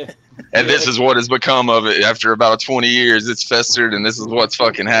 Yeah. And this is what has become of it after about 20 years. It's festered, and this is what's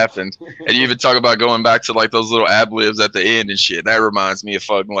fucking happened. And you even talk about going back to like those little ad-libs at the end and shit. That reminds me of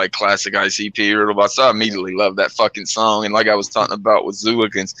fucking like classic ICP. So I immediately love that fucking song. And like I was talking about with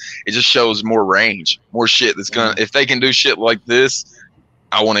Xuligans, it just shows more range, more shit that's gonna. If they can do shit like this,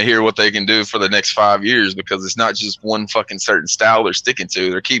 I want to hear what they can do for the next 5 years, because it's not just one fucking certain style they're sticking to.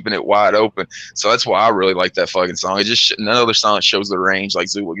 They're keeping it wide open. So that's why I really like that fucking song. It just another song that shows the range like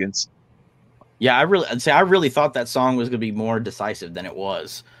Xuligans. Yeah, I really thought that song was gonna be more decisive than it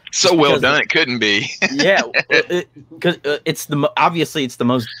was. So well done, it couldn't be. Yeah, because it's obviously it's the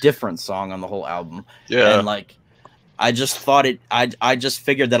most different song on the whole album. Yeah, and like I just thought I just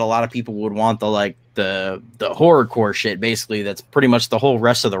figured that a lot of people would want the horrorcore shit, basically. That's pretty much the whole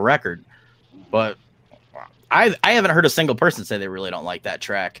rest of the record. But I haven't heard a single person say they really don't like that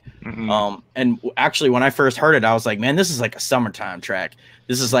track. And actually, when I first heard it, I was like, man, this is like a summertime track.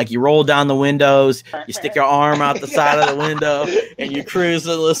 This is like you roll down the windows, you stick your arm out the side of the window, and you cruise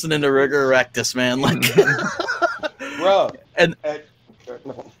and listening to Rigor Erectus, man. Like, bro. And I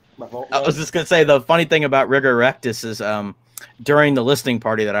was just gonna say, the funny thing about Rigor Erectus is, during the listening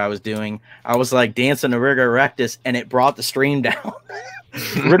party that I was doing, I was like dancing to Rigor Erectus, and it brought the stream down.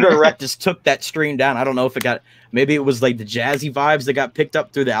 Rigor Erectus took that stream down. I don't know if maybe it was like the jazzy vibes that got picked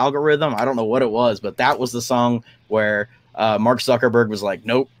up through the algorithm. I don't know what it was, but that was the song where Mark Zuckerberg was like,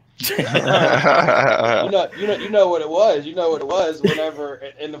 nope. you know what it was. You know what it was. Whenever,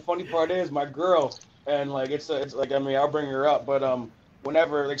 and the funny part is, my girl, and like it's like, I mean, I'll bring her up, but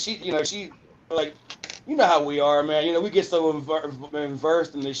whenever like she like, you know how we are, man. You know, we get so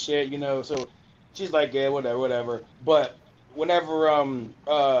immersed in this shit, you know. So she's like, yeah, whatever. But whenever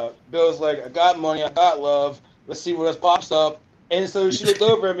Bill's like, I got money, I got love, let's see what else pops up. And so she looked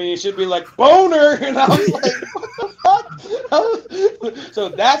over at me and she'd be like, boner, and I was like, what the fuck? So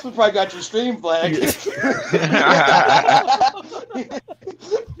that's what probably got your stream flag.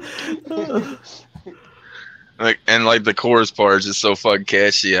 Like the chorus part is just so fucking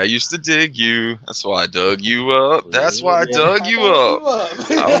catchy. I used to dig you, that's why I dug you up. That's why I dug you up.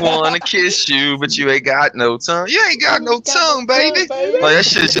 I want to kiss you, but you ain't got no tongue. You ain't got no tongue, baby. Like, that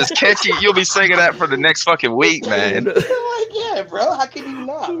shit's just catchy. You'll be singing that for the next fucking week, man. Like, yeah, bro. How can you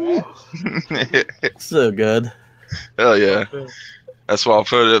not, man? So good. Hell yeah. That's why I'll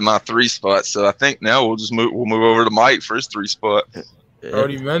put it in my 3 spot. So I think now we'll move over to Mike for his 3 spot.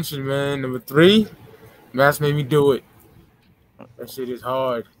 Already mentioned, man. Number 3, Mask Made Me Do It. That shit is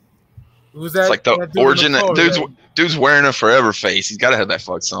hard. Who's that? It's like the origin. Dude's wearing a forever face. He's got to have that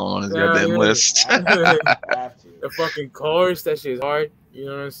fuck song on his goddamn list. The fucking chorus, that shit is hard. You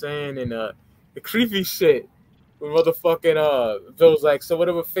know what I'm saying? And the creepy shit with motherfucking Bill's like, so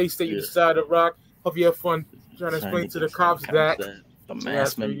whatever face that you decide to rock, hope you have fun trying to explain to the cops that the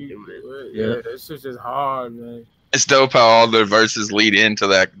Mask Made Me Do It. Yeah, that shit's just hard, man. It's dope how all the verses lead into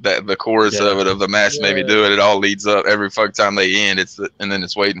the chorus of it, of the Mask Made Me Do It. It all leads up every fucking time they end. And then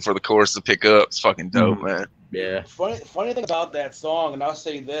it's waiting for the chorus to pick up. It's fucking dope, man. Yeah. Funny thing about that song, and I'll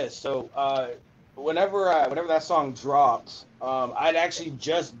say this. So whenever that song dropped, I'd actually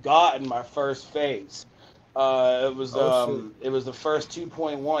just gotten my first phase. It was the first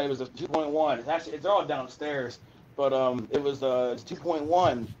 2.1. It was a 2.1. It's all downstairs, but it was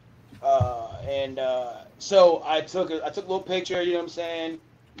 2.1. So I took a little picture, you know what I'm saying?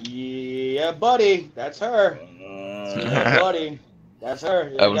 Yeah, buddy, that's her. Yeah, buddy, that's her.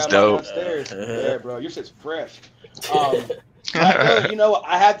 Yeah, that was dope. Yeah, bro, your shit's fresh. You know,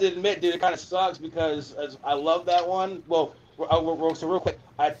 I have to admit, dude, it kind of sucks because I love that one. Well, so real quick,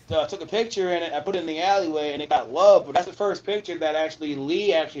 I took a picture and I put it in the alleyway and it got love, but that's the first picture that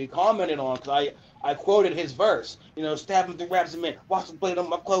Lee commented on because I quoted his verse, you know, stab him through raps and men, wash the blade on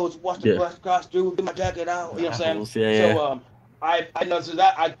my clothes, wash the costume, get my jacket out, you know what I'm saying? So I noticed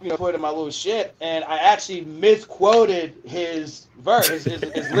that I put in my little shit and I actually misquoted his verse,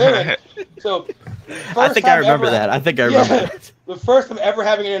 his lyric. So I think I remember that. The first time ever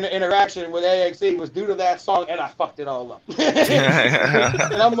having an interaction with a.x.e. was due to that song, and I fucked it all up.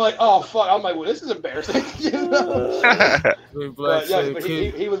 And I'm like, oh fuck! I'm like, well, this is embarrassing. You know? But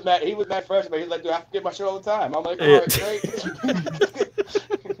he was mad. He was mad fresh, but he's like, dude, I forget my shit all the time. I'm like, all right, great.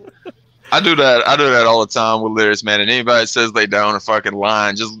 I do that all the time with lyrics, man. And anybody that says they don't, a fucking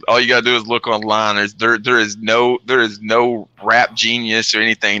line. Just all you gotta do is look online. There is no rap genius or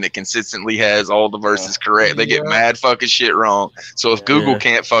anything that consistently has all the verses correct. They get mad fucking shit wrong. So if Google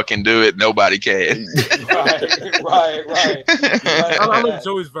can't fucking do it, nobody can. Right. I like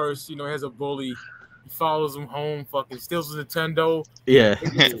Joey's verse. You know, he has a bully. He follows him home. Fucking steals his Nintendo. Yeah. He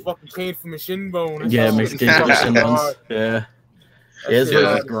gets a fucking cane from a shin bone. Yeah, makes cane from a shin bones. Yeah. His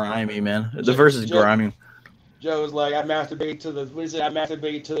verse is grimy, man. The verse is grimy. Joe was like, I masturbate to the. What is it? I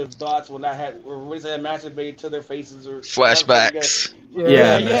masturbate to the thoughts when I had. Or what is it? I masturbate to their faces or flashbacks.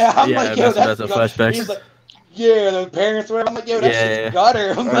 Yeah. I'm like, yo, that's a flashback. He's like, yeah, the parents were. I'm like, yo, that's just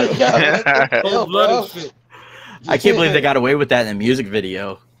gutter. I'm like, yo, bro. I can't believe they got away with that in the music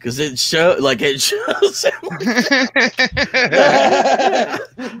video. Because it shows him.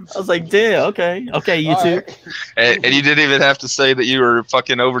 I was like, damn, okay, you too. Right. And you didn't even have to say that you were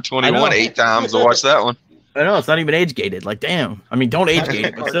fucking over 21 8 times to watch that one. I know, it's not even age gated. Like, damn. I mean, don't age gate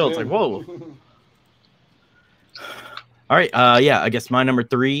it, but still, it's like, whoa. All right, I guess my number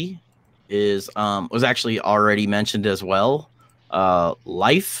 3 is was actually already mentioned as well.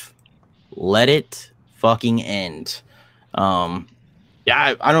 Life, Let It Fucking End.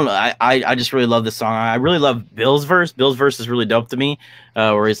 Yeah, I don't know. I just really love this song. I really love Bill's verse. Bill's verse is really dope to me,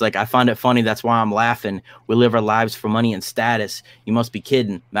 where he's like, I find it funny, that's why I'm laughing. We live our lives for money and status. You must be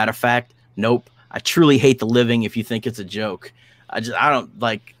kidding. Matter of fact, nope. I truly hate the living if you think it's a joke. I don't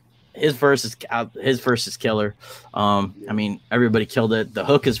like his verse is killer. I mean, everybody killed it. The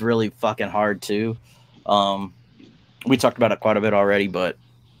hook is really fucking hard too. We talked about it quite a bit already, but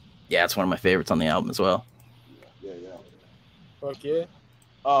yeah, it's one of my favorites on the album as well. Fuck yeah.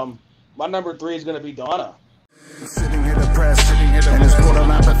 My number 3 is gonna be Donna. Sitting here depressed, and it's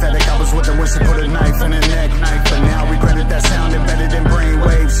borderline pathetic. I was with her when she put a knife in her neck. But now I regretted that sound embedded in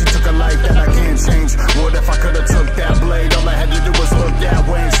brainwaves. She took a life that I can't change. What if I could have took that blade? All I had to do was look that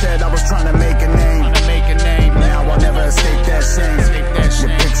way. Instead, I was trying to make a name. Now I'll never escape that shame. Your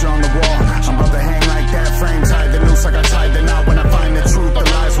picture on the wall, I'm about to hang like that frame. Tied the noose like I tied the knot. When I find the truth, the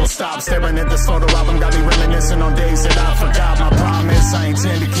lies will stop. Staring at this photo album got me reminiscing on days that I forgot. My promise I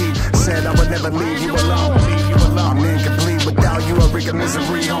intend to keep. Said I would never leave you alone. I'm incomplete without you. I wreak of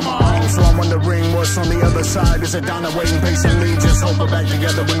misery on my own. So I'm wondering what's on the other side. Is it Donna waiting patiently? Just hope we're back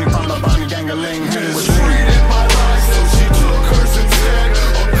together when you find my body dangling. Hang with me. My life, so she took hers instead.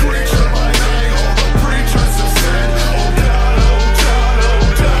 A preacher by night, all the preachers have said. Oh God, oh God, oh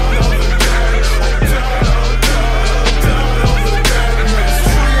God of the dead. Oh God, oh God, oh God of the dead.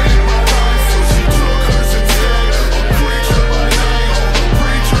 Mistreated my life, so she took hers instead. A preacher by night, all the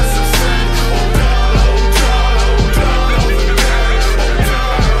preachers have said. Oh God, oh God, oh God of the dead. Oh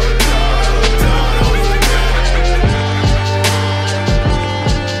God, oh God, oh God of the dead.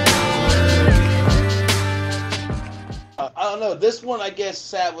 guess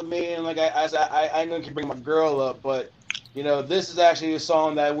sat with me, and like I know I can bring my girl up, but you know, this is actually a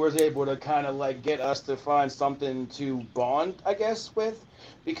song that was able to kind of like get us to find something to bond, I guess, with,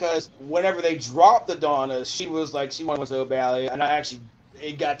 because whenever they dropped the Donna, she was like, she wanted so badly, and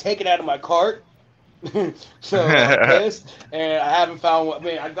it got taken out of my cart. So I'm pissed, and I haven't found one. I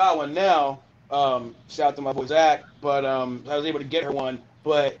mean, I got one now. Shout out to my boy Zach, but I was able to get her one.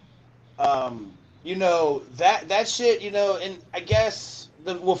 But you know, that shit, you know, and I guess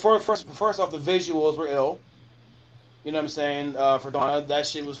first off, the visuals were ill. You know what I'm saying? For Donna, that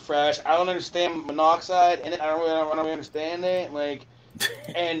shit was fresh. I don't understand monoxide in it. I don't really understand it. Like,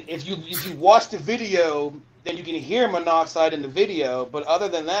 and if you watch the video, then you can hear monoxide in the video. But other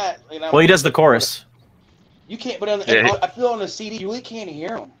than that, you know, well, he does the chorus. You can't. But I feel on the CD, you really can't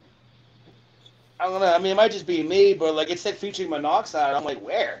hear him. I don't know. I mean, it might just be me, but like it said featuring monoxide. I'm like,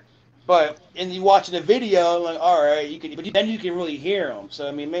 where? But and you watching the video, I'm like, all right, you can. But then you can really hear them. So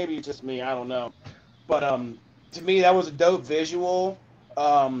I mean, maybe it's just me. I don't know. But to me, that was a dope visual.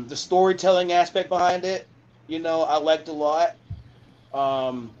 The storytelling aspect behind it, you know, I liked a lot.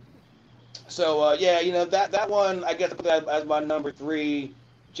 So yeah, you know, that one, I guess I put that as my number 3.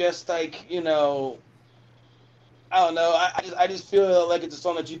 Just like, you know, I don't know. I just feel like it's a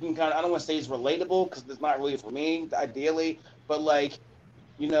song that you can kind of, I don't want to say it's relatable because it's not really for me, ideally, but like,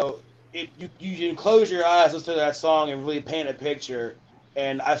 you know, you can close your eyes, listen to that song, and really paint a picture.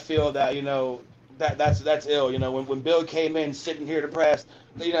 And I feel that, you know, that's ill. You know, when Bill came in sitting here depressed,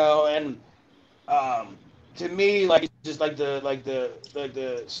 you know, and to me, like, just like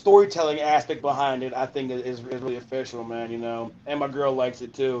the storytelling aspect behind it, I think is really official, man. You know, and my girl likes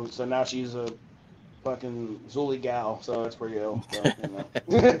it too, so now she's a fucking xuligan, so that's pretty ill. So, you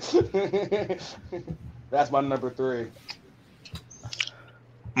know. That's my number 3.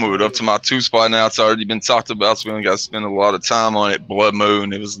 Move it up to my 2 spot now. It's already been talked about, so we only got to spend a lot of time on it. Blood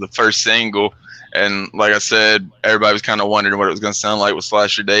Moon. It was the first single, and like I said, everybody was kind of wondering what it was going to sound like with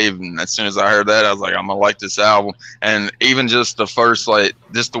Slasher Dave. And as soon as I heard that, I was like, I'm gonna like this album. And even just the first, like,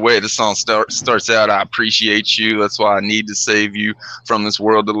 just the way the song starts out, I appreciate you. That's why I need to save you from this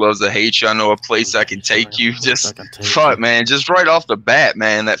world that loves to hate you. I know a place I can take you. Just fuck, man. Just right off the bat,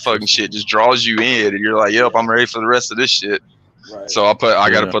 man, that fucking shit just draws you in, and you're like, yep, I'm ready for the rest of this shit. Right. So I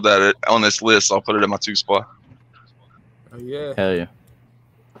got to put that on this list. So I'll put it in my 2 spot. Oh yeah. Hell yeah.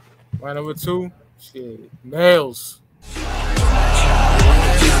 My number 2, shit, Nails.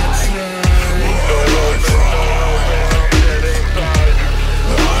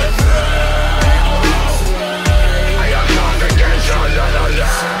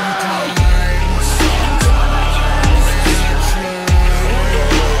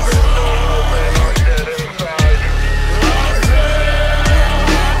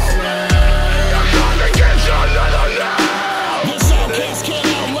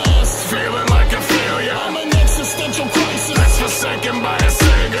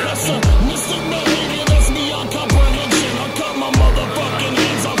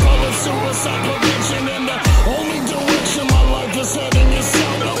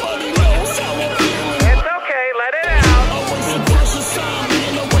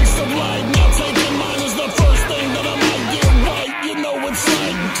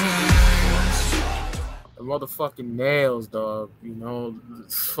 Motherfucking Nails, dog. You know,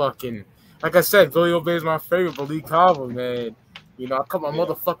 fucking, like I said, Billy Obey is my favorite, but Lee Carver, man. You know, I cut my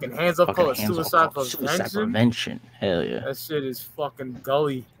motherfucking hands up for suicide prevention. Hell yeah. That shit is fucking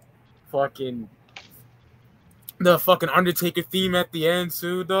gully. Fucking the fucking Undertaker theme at the end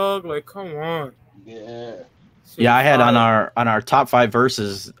too, dog. Like, come on. Yeah. Yeah, I had on our top 5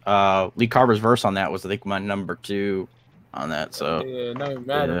 verses, Lee Carver's verse on that was, I think, my number 2 on that. So yeah, not even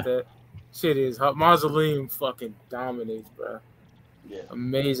mad at that. Shit is MauXULeum fucking dominates, bro. Yeah,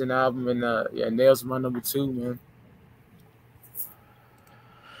 amazing album, and yeah, Nails my number 2, man.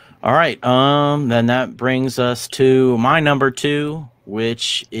 All right, then that brings us to my number 2,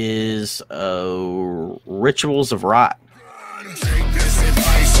 which is Rituals of Rot. Take this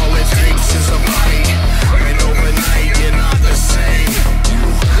advice, all it takes is a bite, and overnight you're not the same.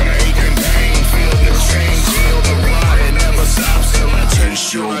 Ache and pain, feel the change, feel the rot, it never stops till I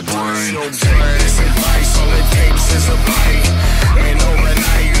taste your brain. Take this advice, all it takes is a bite, and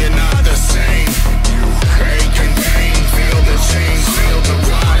overnight you're not the same. Ache and pain, feel the change, feel the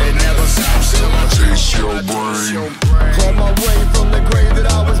rot, it never stops till I taste your brain. On my way from the grave that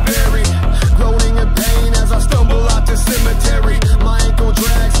I was buried, groaning in pain as I stumble out the cemetery. My ankle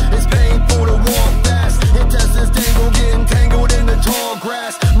drags, it's painful to walk fast. Intestines dangle, getting tangled in the tall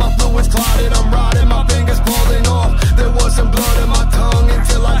grass. My fluids clouded, I'm rotting, my fingers falling off. There was some blood in my tongue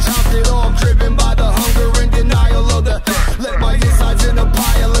until I chopped it off. Driven by the hunger and denial of the let my insides in a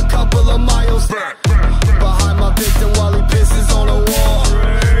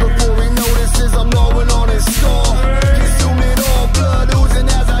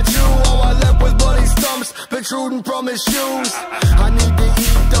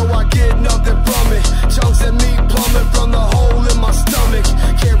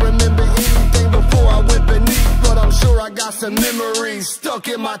brain stuck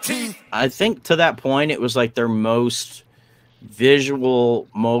in my teeth. I think to that point, it was like their most visual,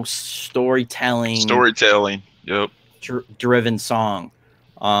 most storytelling, yep, driven song.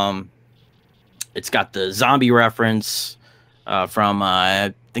 It's got the zombie reference from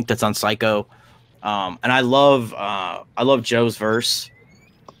I think that's on Psycho, and I love Joe's verse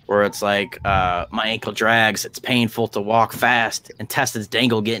where it's like my ankle drags, it's painful to walk fast, intestines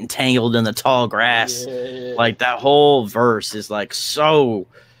dangle, getting tangled in the tall grass. Like that whole verse is like so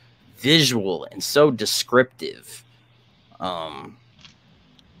visual and so descriptive.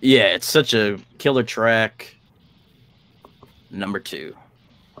 Yeah, it's such a killer track. Number 2.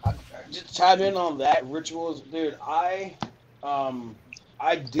 Just chime in on that. Rituals, dude. I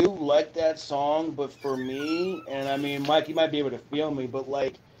do like that song, but for me, and I mean, Mike, you might be able to feel me, but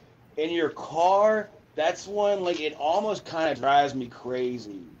like in your car, that's one like it almost kind of drives me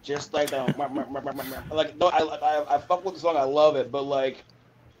crazy. Just like like no, I fuck with the song, I love it, but like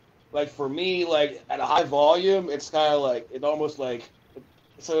for me, like at a high volume, it's kind of like it almost like.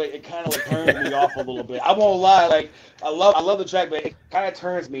 So it kind of like turns me off a little bit. I won't lie, like I love the track, but it kind of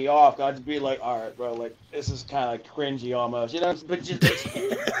turns me off. I'd just be like, all right, bro, like this is kind of like cringy almost, you know. But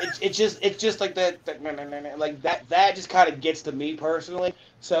it's just like that like that just kind of gets to me personally.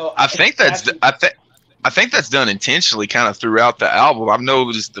 So I think that's done intentionally, kind of throughout the album. I've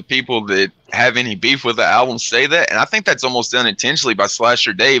noticed the people that have any beef with the album say that, and I think that's almost done intentionally by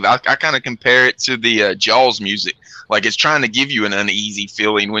Slasher Dave. I kind of compare it to the Jaws music. Like it's trying to give you an uneasy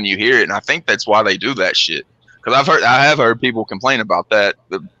feeling when you hear it, and I think that's why they do that shit. Because I have heard people complain about that,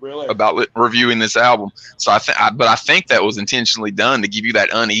 really? About reviewing this album. So but I think that was intentionally done to give you that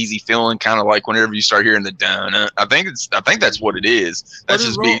uneasy feeling, kind of like whenever you start hearing the dun. I think that's what it is. That's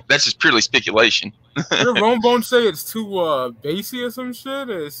just purely speculation. Did Romebone say it's too bassy or some shit?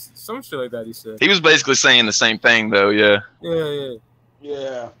 Or some shit like that. He said he was basically saying the same thing though. Yeah.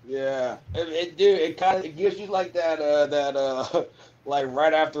 Yeah. It kind of gives you like that like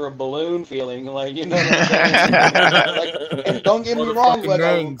right after a balloon feeling, like you know what I'm saying? Like, and don't get me wrong, like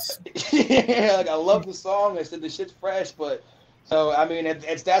like I love the song. I said the shit's fresh, but so I mean,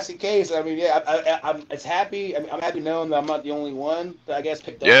 if that's the case, I mean, yeah, I'm happy. I mean, I'm happy knowing that I'm not the only one that I guess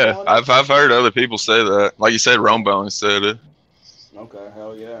picked up. Yeah, on I've heard other people say that. Like you said, Romebone said it. Okay,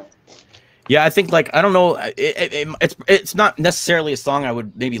 hell yeah. Yeah, I think like I don't know, it's not necessarily a song I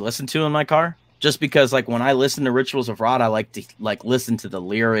would maybe listen to in my car, just because like when I listen to Rituals of Rot, I like to like listen to the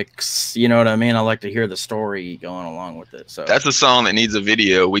lyrics. You know what I mean? I like to hear the story going along with it. So that's a song that needs a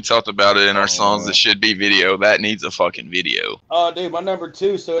video. We talked about it in our songs that should be video. That needs a fucking video. Oh, dude, my number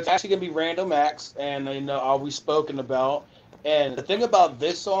 2. So it's actually gonna be Random Acts, and you know, Always Spoken About. And the thing about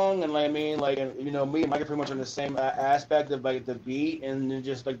this song, and like, I mean, like, you know, me and Mike are pretty much on the same aspect of like the beat and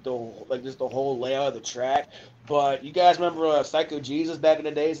just like the whole layout of the track. But you guys remember Psycho Jesus back in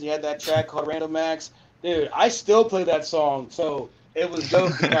the days? And you had that track called Random Acts, dude. I still play that song, so it was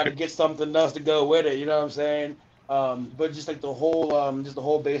dope to kind of get something else to go with it. You know what I'm saying? But just like the whole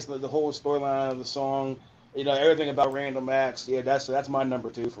base, the whole storyline of the song, you know, everything about Random Acts. Yeah, that's my number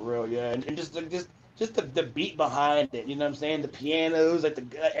 2 for real. Yeah, and just the beat behind it, you know what I'm saying? The pianos, like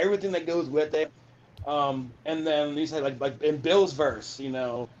everything that goes with it. And then you say like in Bill's verse, you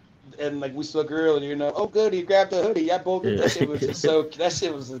know, and like we spoke earlier, you know, oh good, he grabbed the hoodie. Yeah, both that shit was just that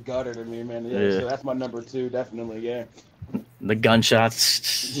shit was a gutter to me, man. Yeah. So that's my number 2, definitely. Yeah. The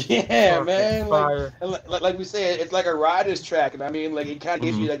gunshots. Yeah, man. Like we said, it's like a rider's track, and I mean, like it kind of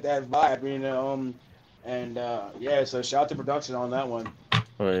gives you like that vibe, you know. And yeah, so shout out to production on that one.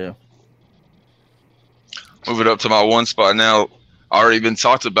 Oh yeah. Moving up to my 1 spot now, already been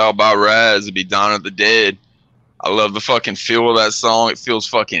talked about by Raz. It'd be Dawn of the Dead. I love the fucking feel of that song. It feels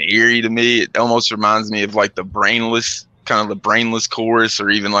fucking eerie to me. It almost reminds me of like the brainless chorus, or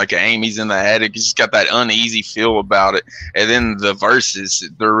even like Amy's in the Attic. It's just got that uneasy feel about it. And then the verses,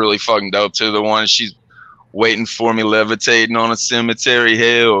 they're really fucking dope too. The one, she's waiting for me, levitating on a cemetery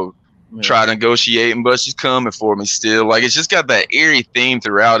hill. Try negotiating, but she's coming for me still. Like it's just got that eerie theme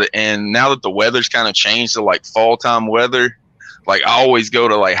throughout it. And now that the weather's kind of changed to like fall time weather, like I always go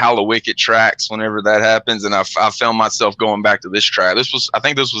to like Hallowicked tracks whenever that happens. And I found myself going back to this track. I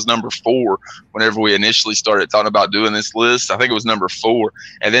think this was number 4 whenever we initially started talking about doing this list. I think it was number 4.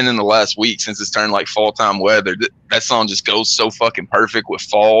 And then in the last week, since it's turned like fall time weather, that song just goes so fucking perfect with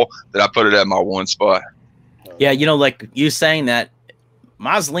fall that I put it at my 1 spot. Yeah, you know, like you saying that,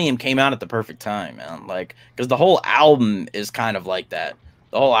 MauXULeum came out at the perfect time, man. Like, because the whole album is kind of like that.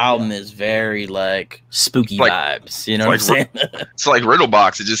 The whole album is very like spooky vibes. You know what I'm saying? It's like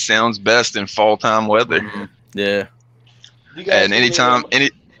Riddlebox. It just sounds best in fall time weather. Yeah. And anytime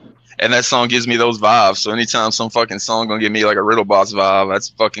And that song gives me those vibes. So anytime some fucking song gonna give me like a Riddle Boss vibe, that's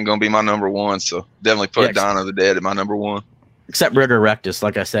fucking gonna be my number one. So definitely put Dawn of the Dead at my number one. Except Rigor Rectus,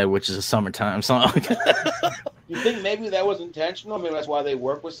 like I said, which is a summertime song. You think maybe that was intentional? I mean, that's why they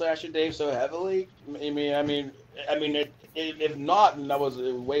work with Slasher Dave so heavily. I mean, if not, then that was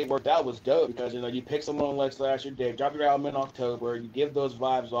the way it worked out was dope because you pick someone like Slasher Dave, drop your album in October, you give those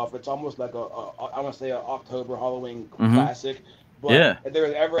vibes off. It's almost like I want to say an October Halloween classic. But if there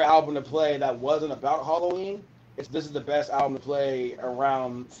was ever an album to play that wasn't about Halloween, this is the best album to play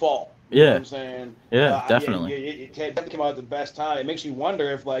around fall. You know what I'm saying? Yeah, definitely. It came out at the best time. It makes you wonder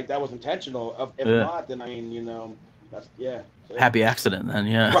if that was intentional. If not, then that's happy accident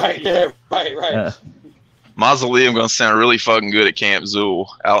then. Right. Yeah. Right. Yeah. MauXULeum gonna sound really fucking good at Camp Zool,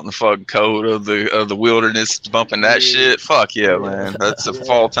 out in the fucking cold of the wilderness, bumping that shit. Fuck yeah, man. That's a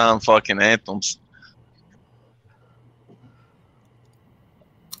fall time fucking anthems.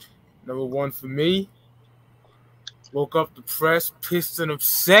 Number one for me. Woke up depressed, pissed, and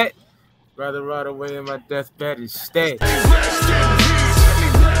upset. Rather ride away in my deathbed instead. Rather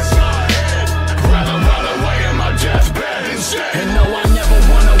ride away in my deathbed instead. And no, I never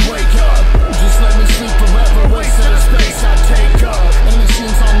wanna wake up. Just let me sleep forever. Waste of the space I take up. And it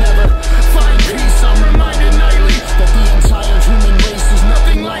seems I'll never find peace. I'm reminded nightly that the entire human race is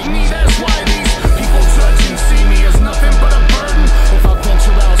nothing like me. That's why these people judge and see me as nothing but a burden. If I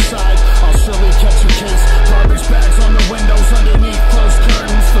venture outside, I'll surely catch a case. Garbage bags on the windows underneath closed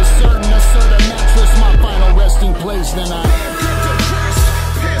curtains. For certain, assert a mattress, my final resting place. Then I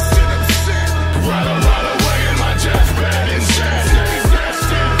rather ride away in my deathbed instead. Rest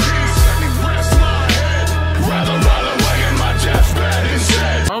in peace, let me rest my head. Rather ride away in my deathbed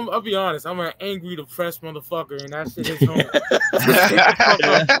instead. I'll be honest, I'm an angry, depressed motherfucker, and that shit is home.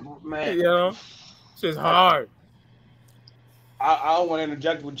 Man, shit's hard. I don't want to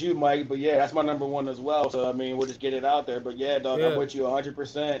interject with you, Mike, but yeah, that's my number one as well. So I mean, we'll just get it out there. But yeah, dog, I'm with you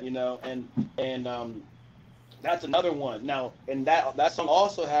 100%. And that's another one. Now, and that song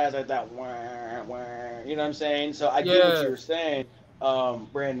also has that wah, wah, you know what I'm saying? So I get what you're saying,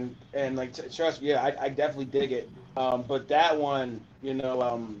 Brandon, and trust me, yeah, I definitely dig it. But that one,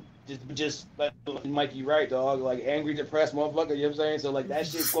 just like Mike, you right, dog. Like angry, depressed motherfucker. You know what I'm saying? So that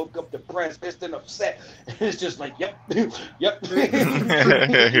shit woke up depressed, pissed, and upset. It's just like, yep. But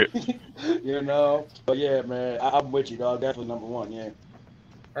yeah, man, I'm with you, dog. Definitely number one. Yeah.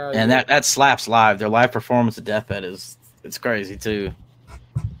 And that slaps live. Their live performance at Deathbed it's crazy too.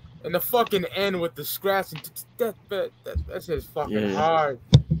 And the fucking end with the scratch and Deathbed, that shit's fucking hard.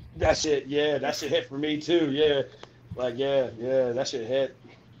 That shit hit for me too. Yeah, that shit hit.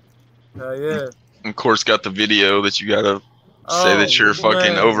 Yeah. Of course, got the video that you gotta say that you're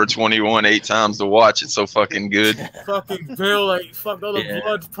fucking over 21 8 times to watch. It's so fucking good. Fucking Bill, all the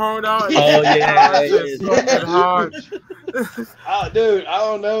blood's pouring out. It's fucking hard. Dude, I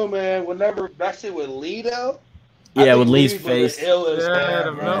don't know, man. Whenever that shit with Lee though. Yeah, with Lee's face.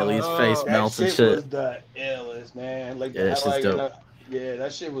 Lee's face melts and shit. That was the illest, man. Dope.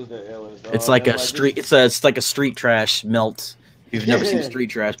 That shit was the illest. Dog. It's like a street. It's like a street trash melt. You've never seen street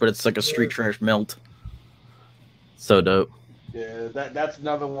trash, but it's like a street trash melt. So dope. Yeah, that's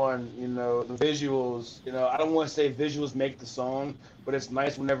another one. The visuals. I don't want to say visuals make the song, but it's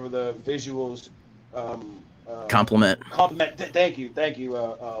nice whenever the visuals compliment. Thank you,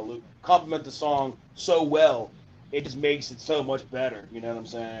 Luke. Compliment the song so well, it just makes it so much better. You know what I'm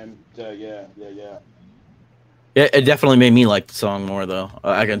saying? So yeah. It definitely made me like the song more, though.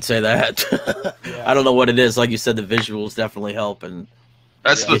 I can say that. I don't know what it is. Like you said, the visuals definitely help, and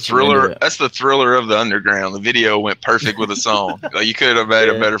that's the thriller. That's the thriller of the underground. The video went perfect with the song. You could have made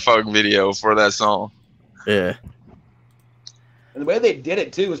a better fucking video for that song. Yeah. And the way they did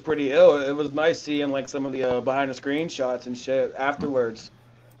it too was pretty ill. It was nice seeing some of the behind the screen shots and shit afterwards.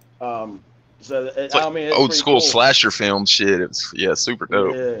 It's old school cool. Slasher film shit. It's super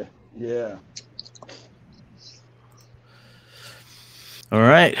dope. Yeah. All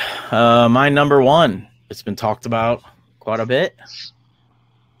right, my number one. It's been talked about quite a bit.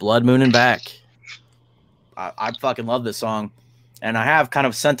 Blood, Moon, and Back. I fucking love this song, and I have kind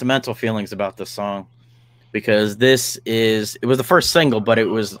of sentimental feelings about this song because it was the first single, but it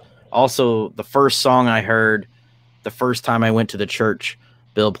was also the first song I heard the first time I went to the church.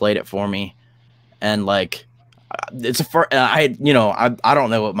 Bill played it for me, and it's I don't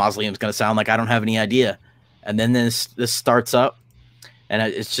know what MauXULeum is gonna sound like. I don't have any idea, and then this starts up. And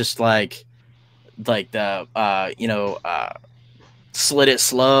it's just like the slit it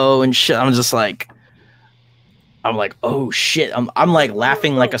slow and shit. I'm like, oh shit. I'm like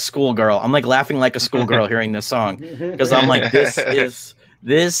laughing like a schoolgirl. I'm like laughing like a schoolgirl hearing this song because I'm like, this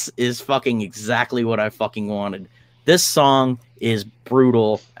This is fucking exactly what I fucking wanted. This song is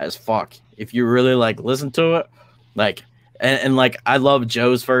brutal as fuck. If you really like listen to it, like, and like, I love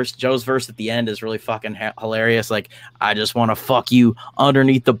Joe's verse. Joe's verse at the end is really fucking hilarious. Like, I just want to fuck you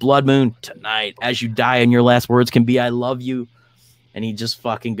underneath the blood moon tonight. As you die, and your last words can be, I love you. And he just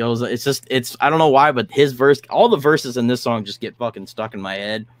fucking goes. It's I don't know why, but his verse, all the verses in this song just get fucking stuck in my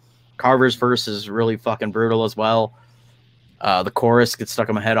head. Carver's verse is really fucking brutal as well. The chorus gets stuck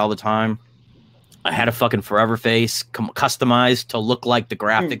in my head all the time. I had a fucking forever face customized to look like the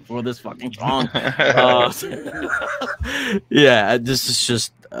graphic for this fucking song. Yeah, this is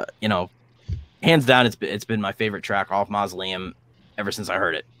just, you know, hands down, it's been my favorite track off MauXULeum ever since I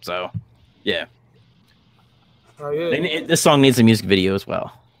heard it. So, yeah. Oh, yeah. This song needs a music video as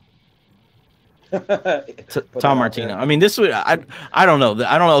well. Tom Martino. I mean, this would I don't know.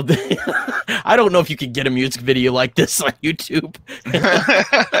 I don't know. I don't know if you could get a music video like this on YouTube.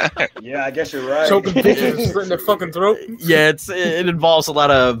 Yeah, I guess you're right. Choking bitches and slitting their fucking throat. Yeah, it involves a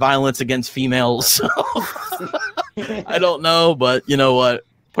lot of violence against females. So I don't know, but you know what?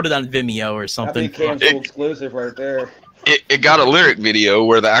 Put it on Vimeo or something. Cancel exclusive right there. It got a lyric video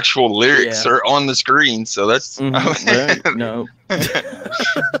where the actual lyrics are on the screen, so that's right? No.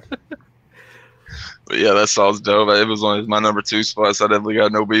 But yeah, that song's dope. It was on my number 2 spot, so I definitely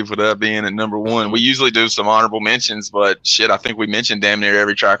got no beef with that being at number 1. We usually do some honorable mentions, but shit, I think we mentioned damn near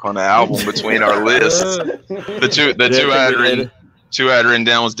every track on the album between our lists. The two I had written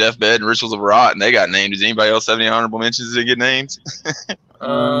down was Deathbed and Rituals of Rot, and they got named. Does anybody else have any honorable mentions that get named?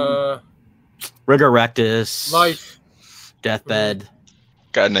 Rigor Rectus, Life, Deathbed.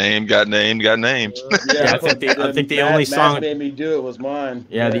 Got named. Yeah, I think the only song made me do it was mine.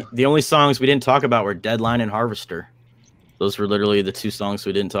 Yeah, the only songs we didn't talk about were Deadline and Harvester. Those were literally the 2 songs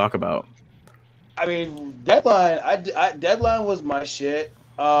we didn't talk about. I mean, Deadline. Deadline was my shit.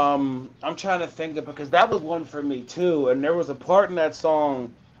 I'm trying to think of, because that was one for me too. And there was a part in that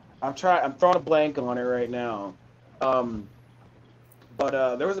song. I'm throwing a blank on it right now. But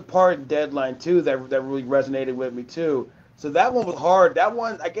there was a part in Deadline too that really resonated with me too. So that one was hard. That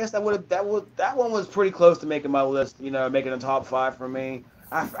one, I guess that one was pretty close to making my list. You know, making a top 5 for me.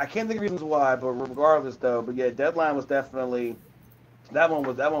 I can't think of reasons why, but regardless though. But yeah, Deadline was definitely that one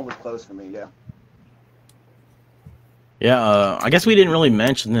was close for me. Yeah. Yeah, I guess we didn't really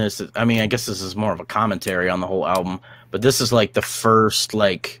mention this. I mean, I guess this is more of a commentary on the whole album, but this is like the first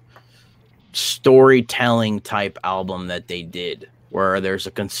like storytelling type album that they did, where there's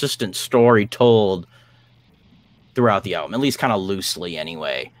a consistent story told throughout the album, at least kind of loosely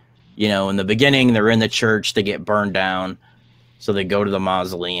anyway. You know, in the beginning, they're in the church, they get burned down, so they go to the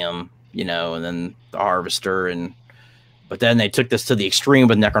MauXULeum, you know, and then the Harvester, but then they took this to the extreme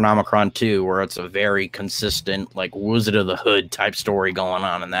with Necronomicon 2, where it's a very consistent, like, Wizard of the Hood type story going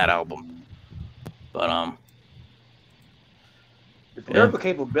on in that album. But, the lyrical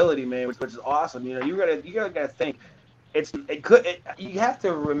capability, man, which is awesome. You know, you gotta think. You have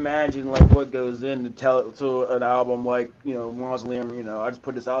to imagine like what goes in to tell it to an album like, you know, MauXULeum. You know, I just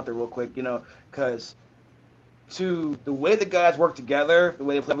put this out there real quick, you know, because to the way the guys work together, the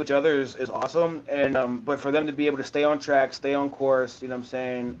way they play with each other is awesome. And but for them to be able to stay on track, stay on course, you know what I'm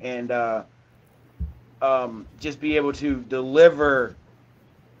saying, and just be able to deliver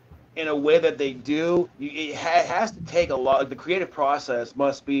in a way that they do, it has to take a lot. Like, the creative process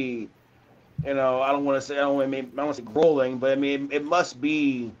must be. You know, I don't want to say grueling, but I mean, it must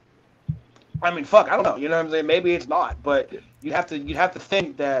be. I mean, fuck, I don't know. You know what I'm saying? Maybe it's not, but you'd have to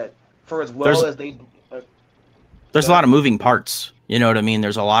think that for as well as they. There's a lot of moving parts. You know what I mean?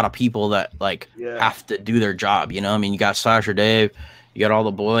 There's a lot of people that have to do their job. You know, I mean, you got Slasher Dave, you got all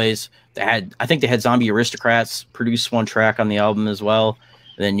the boys. I think they had Zombie Aristocrats produce one track on the album as well.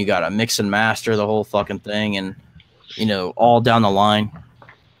 And then you got a mix and master the whole fucking thing, and you know, all down the line.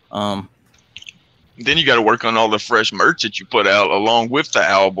 Then you got to work on all the fresh merch that you put out along with the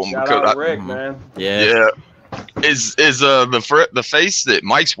album. Shout out Rick, man. Yeah. Is the face that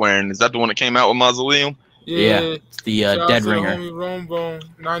Mike's wearing, is that the one that came out with MauXULeum? Yeah. It's the Dead Ringer. Homie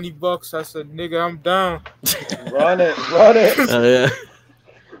 $90. I said, nigga, I'm down. Run it.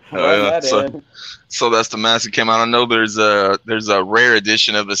 Yeah. So that's the mask that came out. I know there's a rare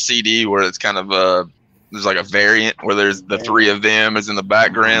edition of the CD where it's kind of there's like a variant where there's the 3 of them is in the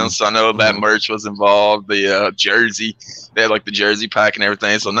background. So I know that merch was involved. The jersey, they had like the jersey pack and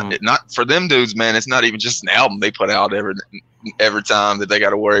everything. So not for them dudes, man. It's not even just an album they put out every time that they got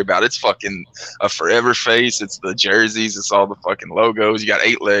to worry about. It's fucking a forever face. It's the jerseys. It's all the fucking logos. You got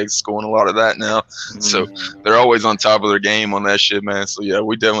 8 Legs scoring a lot of that now. So they're always on top of their game on that shit, man. So yeah,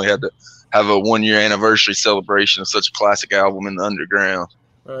 we definitely had to have a 1-year anniversary celebration of such a classic album in the underground.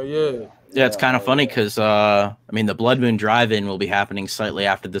 Yeah, it's kind of funny because I mean, the Blood Moon Drive-In will be happening slightly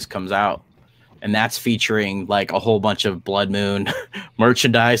after this comes out, and that's featuring like a whole bunch of Blood Moon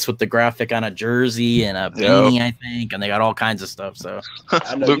merchandise with the graphic on a jersey and a beanie, I think, and they got all kinds of stuff. So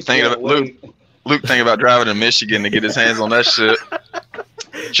Luke thinking about driving to Michigan to get his hands on that shit.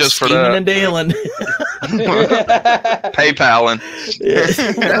 Just for that. And Dalen. PayPaling.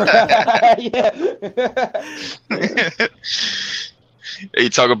 You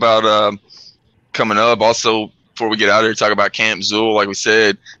talk about coming up. Also, before we get out of here, talk about Camp Zool. Like we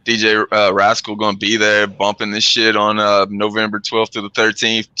said, DJ Raskal going to be there bumping this shit on November 12th to the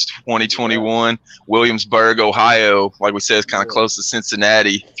 13th, 2021. Williamsburg, Ohio. Like we said, it's kind of close to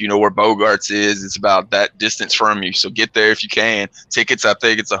Cincinnati. If you know where Bogarts is, it's about that distance from you. So get there if you can. Tickets, I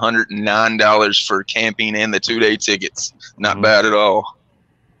think it's $109 for camping and the 2-day tickets. Not bad at all.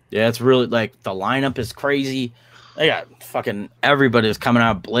 Yeah, it's really like the lineup is crazy. They got fucking everybody's coming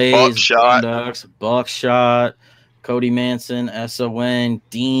out. Blaze, Buckshot, Cody Manson, SON,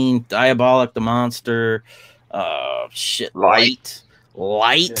 Dean, Diabolic the Monster, Light.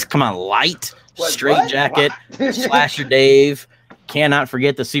 Come on, Light, Straight Jacket, Slasher Dave. Cannot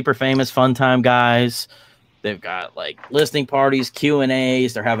forget the super famous Fun Time guys. They've got like listening parties,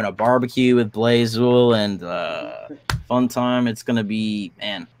 Q&As. They're having a barbecue with Blaze Zool and Fun Time. It's gonna be,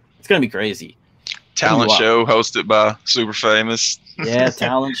 man, it's gonna be crazy. Talent show hosted by super famous. Yeah,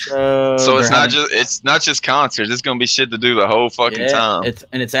 talent show. So it's not just concerts. It's gonna be shit to do the whole fucking time.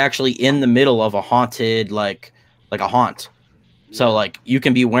 It's actually in the middle of a haunted like a haunt. So like you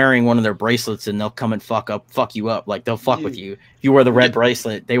can be wearing one of their bracelets and they'll come and fuck you up. Like they'll fuck with you. If you wear the red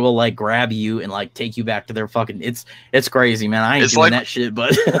bracelet, they will like grab you and like take you back to their fucking. It's crazy, man. I ain't doing that shit,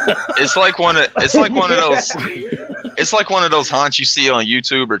 but it's like one of those. It's like one of those haunts you see on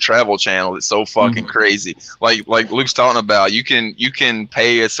YouTube or Travel Channel. It's so fucking crazy. Like Luke's talking about, you can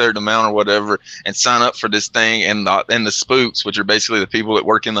pay a certain amount or whatever and sign up for this thing, and the spooks, which are basically the people that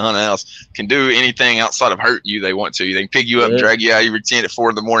work in the haunted house, can do anything outside of hurt you they want to. They can pick you up and drag you out of your tent at 4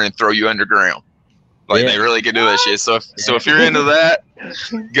 in the morning and throw you underground. Like they really can do that shit. So if you're into that,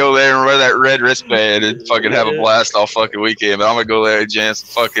 go there and wear that red wristband and fucking have a blast all fucking weekend. But I'm gonna go there and jam some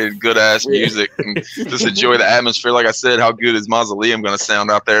fucking good ass music and just enjoy the atmosphere. Like I said, how good is MauXULeum gonna sound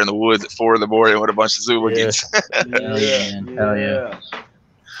out there in the woods at 4 in the morning with a bunch of Zooligans? Hell yeah.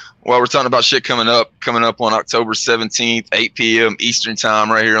 Well, we're talking about shit coming up on October 17th, 8 p.m. Eastern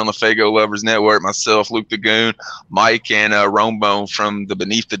time, right here on the Fago Lovers Network. Myself, Luke the Goon, Mike, and Romebone from the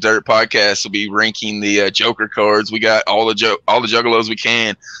Beneath the Dirt podcast will be ranking the Joker cards. We got all the juggalos we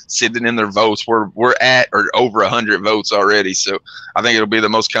can sitting in their votes. We're at or over 100 votes already, so I think it'll be the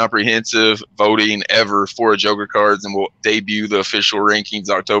most comprehensive voting ever for Joker cards, and we'll debut the official rankings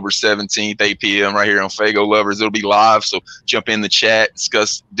October 17th, 8 p.m. right here on Fago Lovers. It'll be live, so jump in the chat,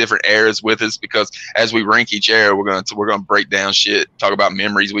 discuss different eras with us, because as we rank each era, we're gonna break down shit, talk about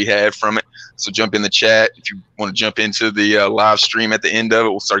memories we had from it. So jump in the chat if you want to jump into the live stream at the end of it.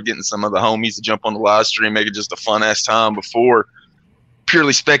 We'll start getting some of the homies to jump on the live stream, make it just a fun ass time before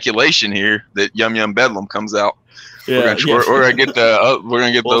purely speculation here that Yum Yum Bedlam comes out. We're gonna get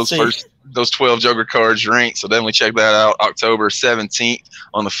those 12 Joker cards ranked, so definitely check that out October 17th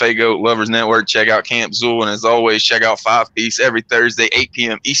on the Fago Lovers Network. Check out Camp Zool, and as always, check out 5 Piece every Thursday, 8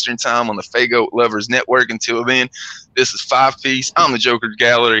 p.m. Eastern time on the Fago Lovers Network. Until then, this is 5 Piece. I'm the Joker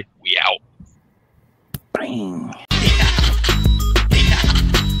Gallery. We out. Bang.